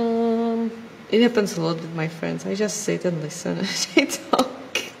 It happens a lot with my friends. I just sit and listen and they talk.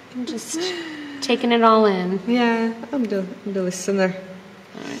 I'm just taking it all in. Yeah, I'm the listener.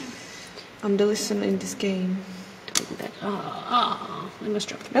 All right. I'm the listener in this game. I must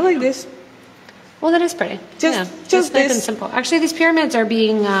drop it. I like this. Well, that is pretty. Just nice and simple. Actually, these pyramids are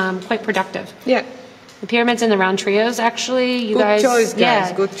being quite productive. Yeah. The pyramids and the round trios, actually, good choice, guys.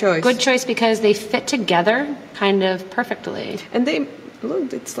 Yeah, good choice. Good choice because they fit together kind of perfectly. And they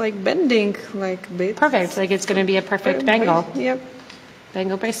look, it's like bending like a bit. Perfect. Like it's going to be a perfect bangle. Yep.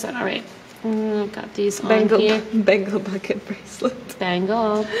 Bangle bracelet. All right. Got these on here. Bangle bucket bracelet.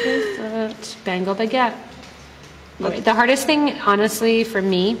 Bangle bracelet. Bangle baguette. Right. The hardest thing, honestly, for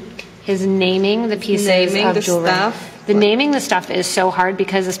me is naming the pieces of jewelry. Stuff. Naming the stuff is so hard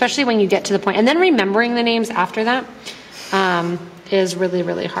because especially when you get to the point, and then remembering the names after that is really,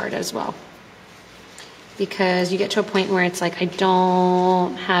 really hard as well. Because you get to a point where it's like, I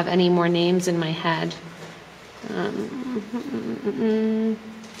don't have any more names in my head.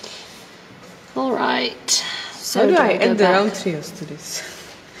 All right. So how do I add the round trios to this?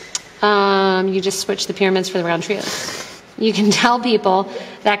 You just switch the pyramids for the round trios. You can tell people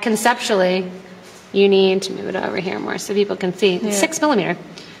that conceptually you need to move it over here more so people can see. It's 6 millimeter.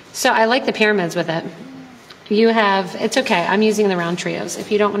 So I like the pyramids with it. It's okay. I'm using the round trios. If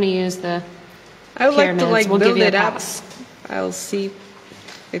you don't want to use the I would pyramids, like to we'll build give you it a up. pass. I'll see if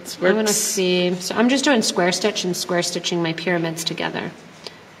it works. I'm going to see. So I'm just doing square stitch and square stitching my pyramids together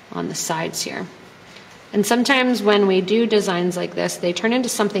on the sides here. And sometimes when we do designs like this, they turn into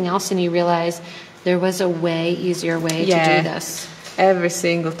something else and you realize there was a way easier way to do this. Every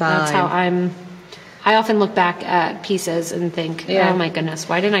single time. That's how I often look back at pieces and think, oh my goodness,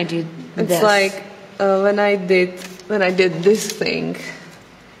 why didn't I do this? It's like when I did this thing,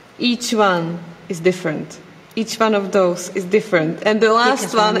 each one is different. Each one of those is different. And the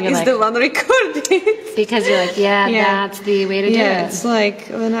last one is the one recorded. Because you're like, that's the way to do it. Yeah, it's like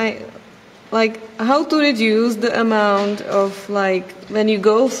how to reduce the amount of when you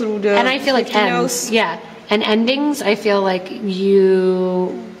go through the... And I feel like ends, and endings, I feel like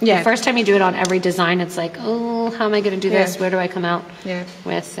the first time you do it on every design, it's like, oh, how am I going to do this? Where do I come out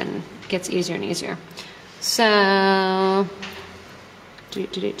with? And it gets easier and easier. So,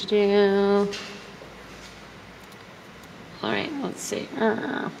 all right, let's see.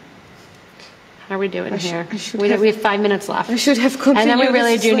 How are we doing here? We have 5 minutes left. I should have continued. And then we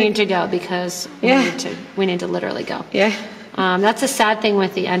really do need to go because we need to literally go. Yeah. That's a sad thing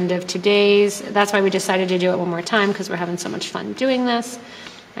with the end of today's. That's why we decided to do it one more time because we're having so much fun doing this.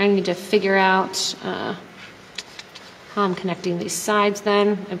 I need to figure out how I'm connecting these sides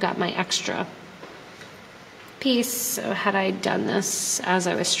then. I've got my extra piece. So had I done this as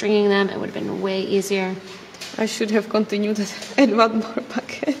I was stringing them, it would have been way easier. I should have continued and one more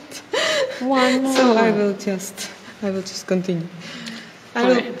bucket. One more. So I will just continue. I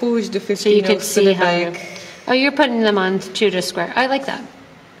will push the 15 so you can see to the back. Oh, you're putting them on 2 to square. I like that.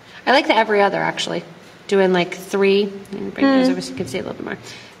 I like the every other actually. Doing like 3. Let me bring those over so you can see a little bit more.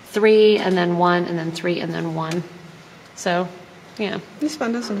 3 and then 1 and then 3 and then 1. So, yeah. This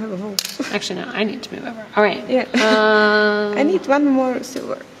one doesn't have a hole. Actually, no. I need to move over. All right. Yeah. I need one more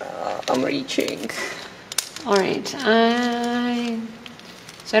silver. I'm reaching. All right. So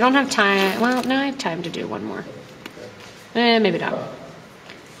I don't have time. Well, no, I have time to do one more. Maybe not.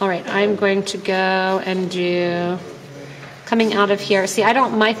 All right. I'm going to go and do coming out of here. See,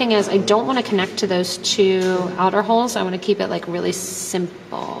 my thing is I don't want to connect to those 2 outer holes. I want to keep it like really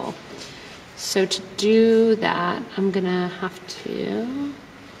simple. So to do that, I'm going to have to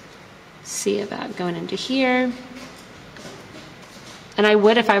see about going into here. And I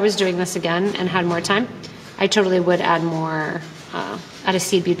would, if I was doing this again and had more time, I totally would add more, add a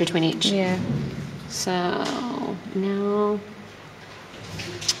seed bead between each. Yeah. So now,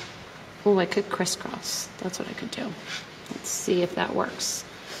 oh, I could crisscross. That's what I could do. Let's see if that works.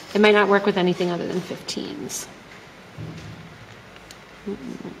 It might not work with anything other than 15s.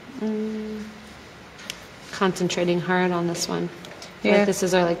 Concentrating hard on this one. I feel like this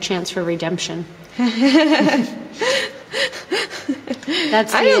is our like chance for redemption.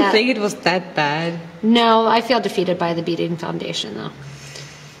 That's I don't think it was that bad. No, I feel defeated by the beading foundation though,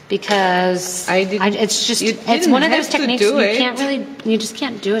 because it's one of those techniques you just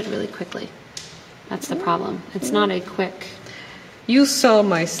can't do it really quickly. That's the problem. It's not a quick. You saw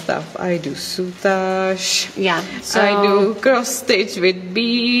my stuff. I do soutache. Yeah. So I do cross stitch with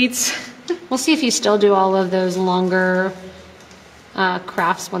beads. We'll see if you still do all of those longer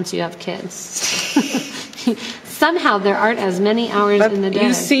crafts once you have kids. Somehow there aren't as many hours in the day.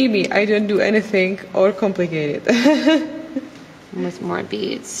 You see me, I don't do anything or complicated. With more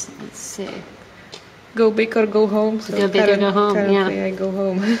beads. Let's see. Go big or go home. So go big or go home, yeah. I go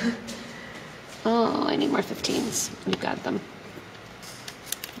home. Oh, I need more 15s. You got them.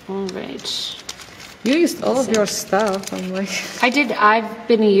 All right. You used all of your stuff. I'm like... I did. I've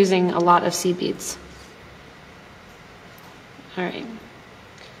been using a lot of seed beads. All right.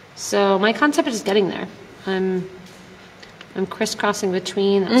 So my concept is getting there. I'm crisscrossing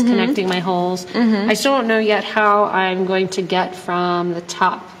between. That's connecting my holes. I still don't know yet how I'm going to get from the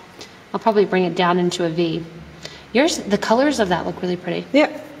top. I'll probably bring it down into a V. The colors of that look really pretty.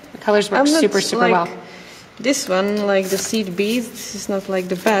 Yeah. The colors work super well. This one, like the seed beads, this is not like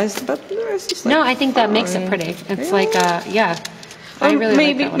the best, but the rest is like no, I think that makes it pretty. It's like, yeah. I really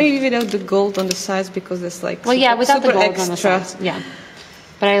like that one. Maybe without the gold on the sides because it's like without the gold extra. On the sides. Yeah.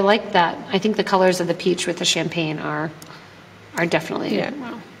 But I like that. I think the colors of the peach with the champagne are definitely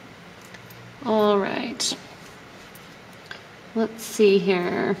wow. All right. Let's see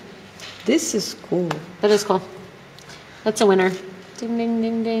here. This is cool. That is cool. That's a winner. Ding, ding,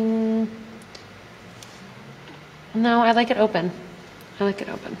 ding, ding. No, I like it open. I like it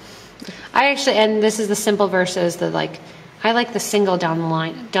open. I actually, and this is the simple versus the like, I like the single down the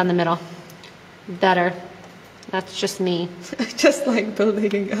line, down the middle. Better. That's just me. I just like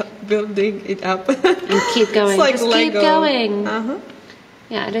building it up. And keep going. It's like just Lego. Keep going.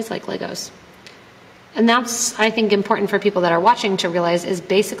 Yeah, it is like Legos. And that's, I think, important for people that are watching to realize is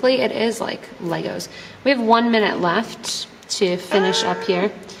basically it is like Legos. We have 1 minute left to finish up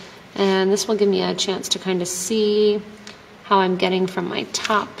here. And this will give me a chance to kind of see how I'm getting from my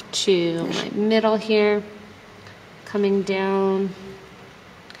top to my middle here, coming down.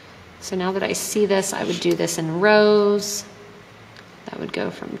 So now that I see this, I would do this in rows. That would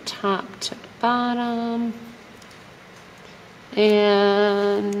go from top to bottom.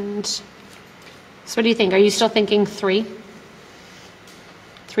 And so what do you think? Are you still thinking 3?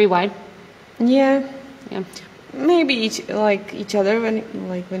 3 wide? Yeah. Yeah. Maybe each other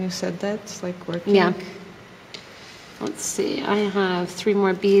when you said that, it's like working. Yeah. Let's see. I have 3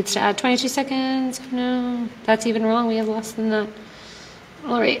 more beads to add. 22 seconds. No, that's even wrong. We have less than that.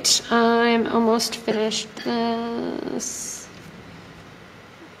 All right. I'm almost finished this.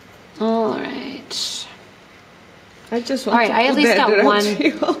 All right. I just want to I at least got one.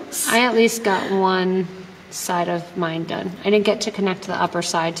 RounTrios. I at least got one side of mine done. I didn't get to connect the upper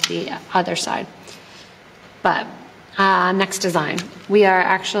side to the other side. But next design. We are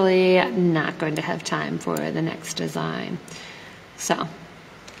actually not going to have time for the next design. So,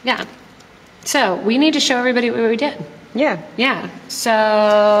 yeah. So, we need to show everybody what we did. Yeah. Yeah.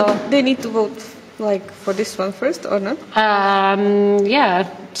 So... They need to vote, for this one first, or not? Yeah.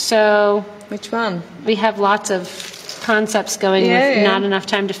 So... Which one? We have lots of concepts going with not enough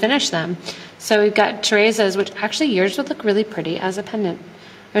time to finish them. So, we've got Tereza's, which actually yours would look really pretty as a pendant.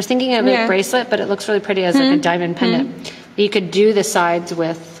 I was thinking of a bracelet, but it looks really pretty as like a diamond pendant. You could do the sides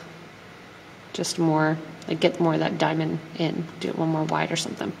with just more, get more of that diamond in, do it one more wide or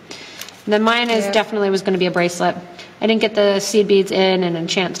something. And then mine is definitely was going to be a bracelet. I didn't get the seed beads in and a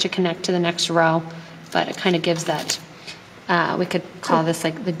chance to connect to the next row, but it kind of gives that, we could call this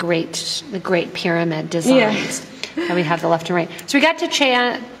like the great pyramid designs that we have the left and right. So we got to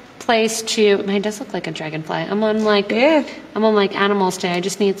place to, mine does look like a dragonfly. I'm on like animals today. I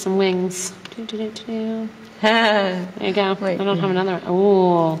just need some wings. There you go. I don't have another one.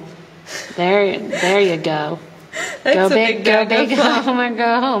 Oh, there you go. Go big, go home or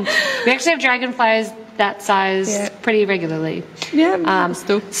go home. We actually have dragonflies that size pretty regularly. Yeah.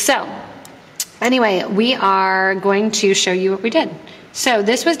 So anyway, we are going to show you what we did. So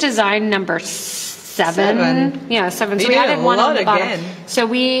this was design number 7. 7. Yeah, 7. So we added one on the bottom.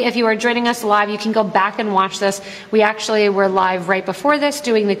 So if you are joining us live, you can go back and watch this. We actually were live right before this,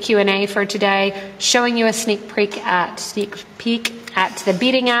 doing the Q&A for today, showing you a sneak peek at the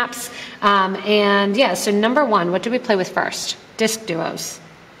beading apps. And yeah, so number 1, what did we play with first? DiscDuos.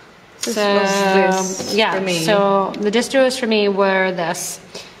 So the DiscDuos for me were this.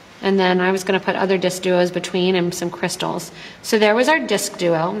 And then I was going to put other DiscDuos between and some crystals. So there was our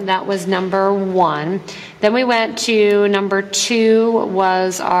DiscDuo. That was number 1. Then we went to number 2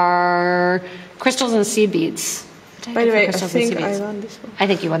 was our crystals and seed beads. By the way, I think I won this one. I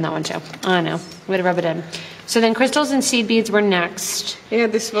think you won that one too. I know. Way to rub it in. So then crystals and seed beads were next. Yeah,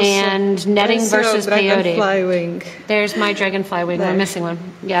 this was and netting versus peyote. Dragonfly wing. There's my dragonfly wing. We're missing one.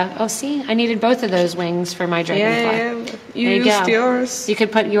 Yeah. Oh, see, I needed both of those wings for my dragonfly. Yeah. You used yours. You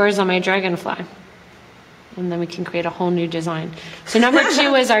could put yours on my dragonfly, and then we can create a whole new design. So number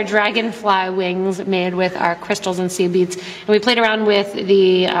 2 is our dragonfly wings made with our crystals and seed beads, and we played around with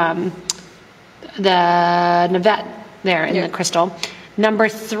the navette there in the crystal. Number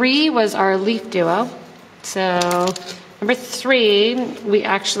 3 was our LeafDuo. So number 3, we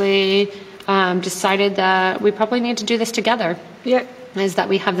actually decided that we probably need to do this together. Yeah. Is that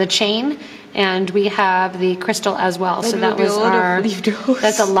we have the chain and we have the crystal as well. So that was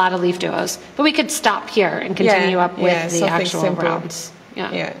that's a lot of LeafDuos. But we could stop here and continue up with the actual rounds.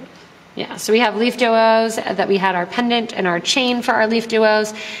 Yeah, so we have LeafDuos that we had our pendant and our chain for our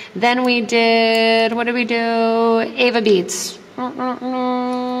LeafDuos. Then we did, what did we do? Ava beads.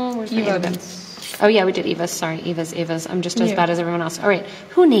 Where's my Ava beads? Oh yeah, we did Eva's. Sorry, Eva's. I'm just as bad as everyone else. All right,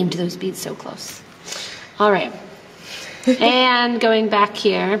 who named those beads so close? All right, and going back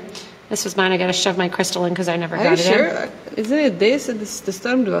here, this was mine. I got to shove my crystal in because I never got it in. Are you sure? Isn't it this? It's the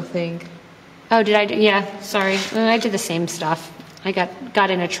StormDuo thing. Oh, did I? Yeah, sorry. I did the same stuff. I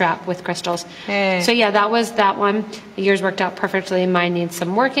got in a trap with crystals. Hey. So yeah, that was that one. Yours worked out perfectly. Mine needs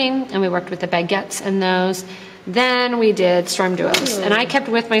some working, and we worked with the baguettes and those. Then we did StormDuos, and I kept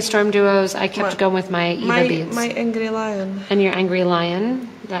with my StormDuos. I kept going with my Eva beads. My angry lion. And your angry lion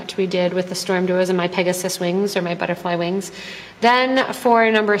that we did with the StormDuos and my Pegasus wings or my butterfly wings. Then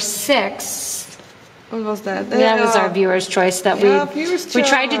for number 6, what was that? That was our viewer's choice. That we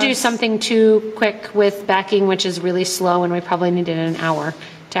tried to do something too quick with backing, which is really slow, and we probably needed an hour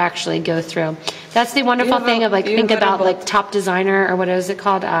to actually go through. That's the wonderful thing of think about like Top Designer, or what is it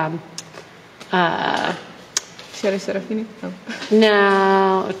called?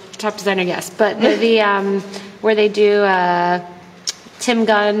 No, Top Designer, yes, but the where they do Tim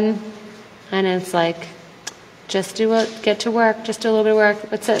Gunn, and it's like, just get to work, just do a little bit of work.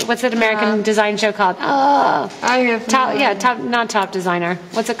 What's that American design show called? Oh, I have not Top Designer.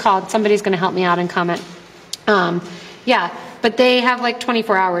 What's it called? Somebody's going to help me out and comment. Yeah, but they have like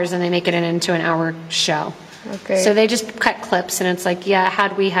 24 hours and they make it into an hour show. Okay. So they just cut clips, and it's like, yeah,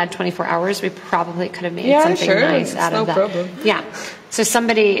 had we had 24 hours, we probably could have made something nice out of that. Problem. Yeah. So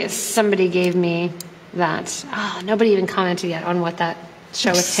somebody gave me that. Oh, nobody even commented yet on what that show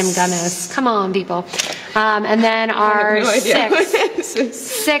with Tim Gunn is. Come on, people. And then our 6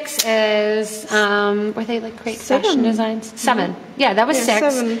 is were they like great fashion designs? 7. Yeah, that was 6.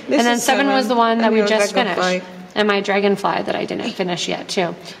 7. And then 7 was the one that we just finished. And my dragonfly that I didn't finish yet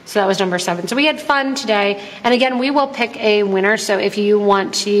too. So that was number 7. So we had fun today. And again, we will pick a winner. So if you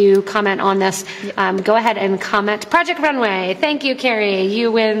want to comment on this, go ahead and comment. Project Runway. Thank you, Carrie. You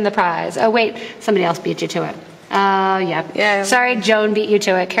win the prize. Oh, wait. Somebody else beat you to it. Yeah. Sorry, Joan beat you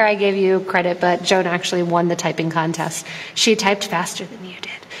to it. Carrie, I gave you credit, but Joan actually won the typing contest. She typed faster than you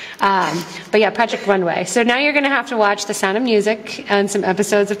did. But yeah, Project Runway. So now you're going to have to watch The Sound of Music and some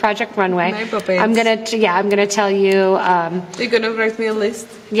episodes of Project Runway. I'm gonna tell you. You're gonna write me a list.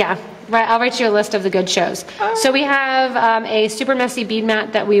 Yeah, right. I'll write you a list of the good shows. So we have a super messy bead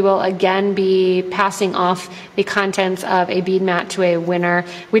mat that we will again be passing off the contents of a bead mat to a winner.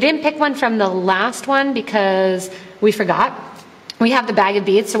 We didn't pick one from the last one because we forgot. We have the bag of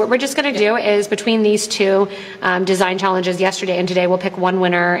beads, so what we're just going to do is between these two design challenges yesterday and today, we'll pick one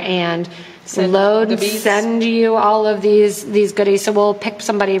winner and send you all of these goodies. So we'll pick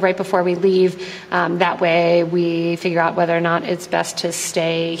somebody right before we leave. That way we figure out whether or not it's best to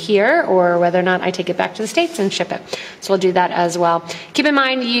stay here or whether or not I take it back to the States and ship it. So we'll do that as well. Keep in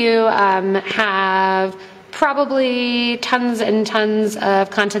mind you have probably tons and tons of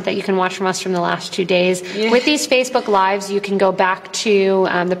content that you can watch from us from the last 2 days. Yeah. With these Facebook Lives, you can go back to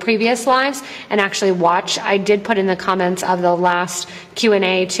the previous lives and actually watch. I did put in the comments of the last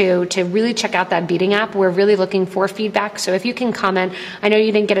Q&A to really check out that beading app. We're really looking for feedback, so if you can comment. I know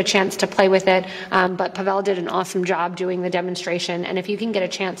you didn't get a chance to play with it, but Pavel did an awesome job doing the demonstration, and if you can get a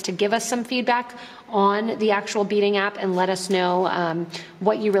chance to give us some feedback on the actual beading app and let us know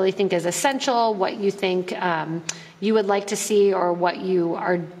what you really think is essential, what you think you would like to see, or what you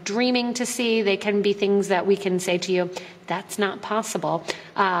are dreaming to see. They can be things that we can say to you, that's not possible.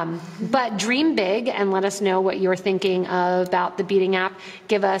 But dream big and let us know what you're thinking about the beading app.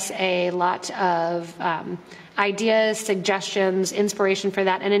 Give us a lot of ideas, suggestions, inspiration for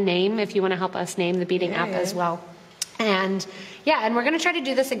that, and a name if you want to help us name the beading app as well. And yeah, and we're going to try to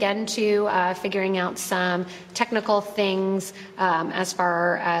do this again too, figuring out some technical things as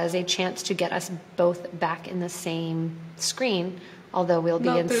far as a chance to get us both back in the same screen, although we'll be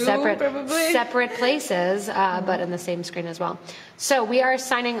in separate places, but in the same screen as well. So we are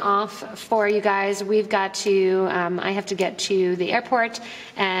signing off for you guys. We've got to, I have to get to the airport,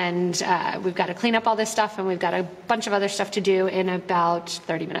 and we've got to clean up all this stuff, and we've got a bunch of other stuff to do in about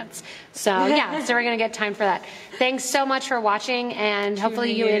 30 minutes. So yeah, so we're going to get time for that. Thanks so much for watching, and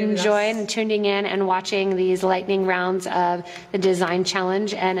hopefully you enjoyed tuning in and watching these lightning rounds of the design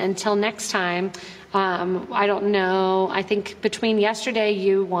challenge. And until next time, I don't know, I think between yesterday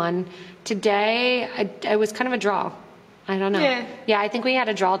you won, today it was kind of a draw. I don't know. Yeah, I think we had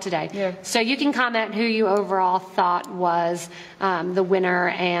a draw today. Yeah. So you can comment who you overall thought was the winner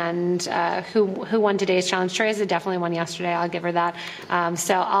and who won today's challenge. Tereza definitely won yesterday. I'll give her that.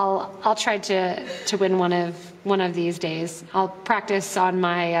 So I'll try to win one of these days. I'll practice on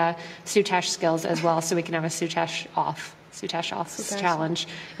my soutache skills as well, so we can have a soutache off challenge.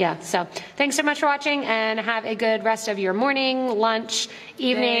 Yeah, so thanks so much for watching, and have a good rest of your morning, lunch,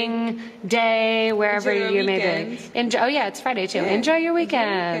 evening, day, wherever you may be. Oh yeah, it's Friday too. Enjoy your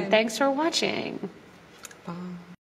weekend. Thanks for watching.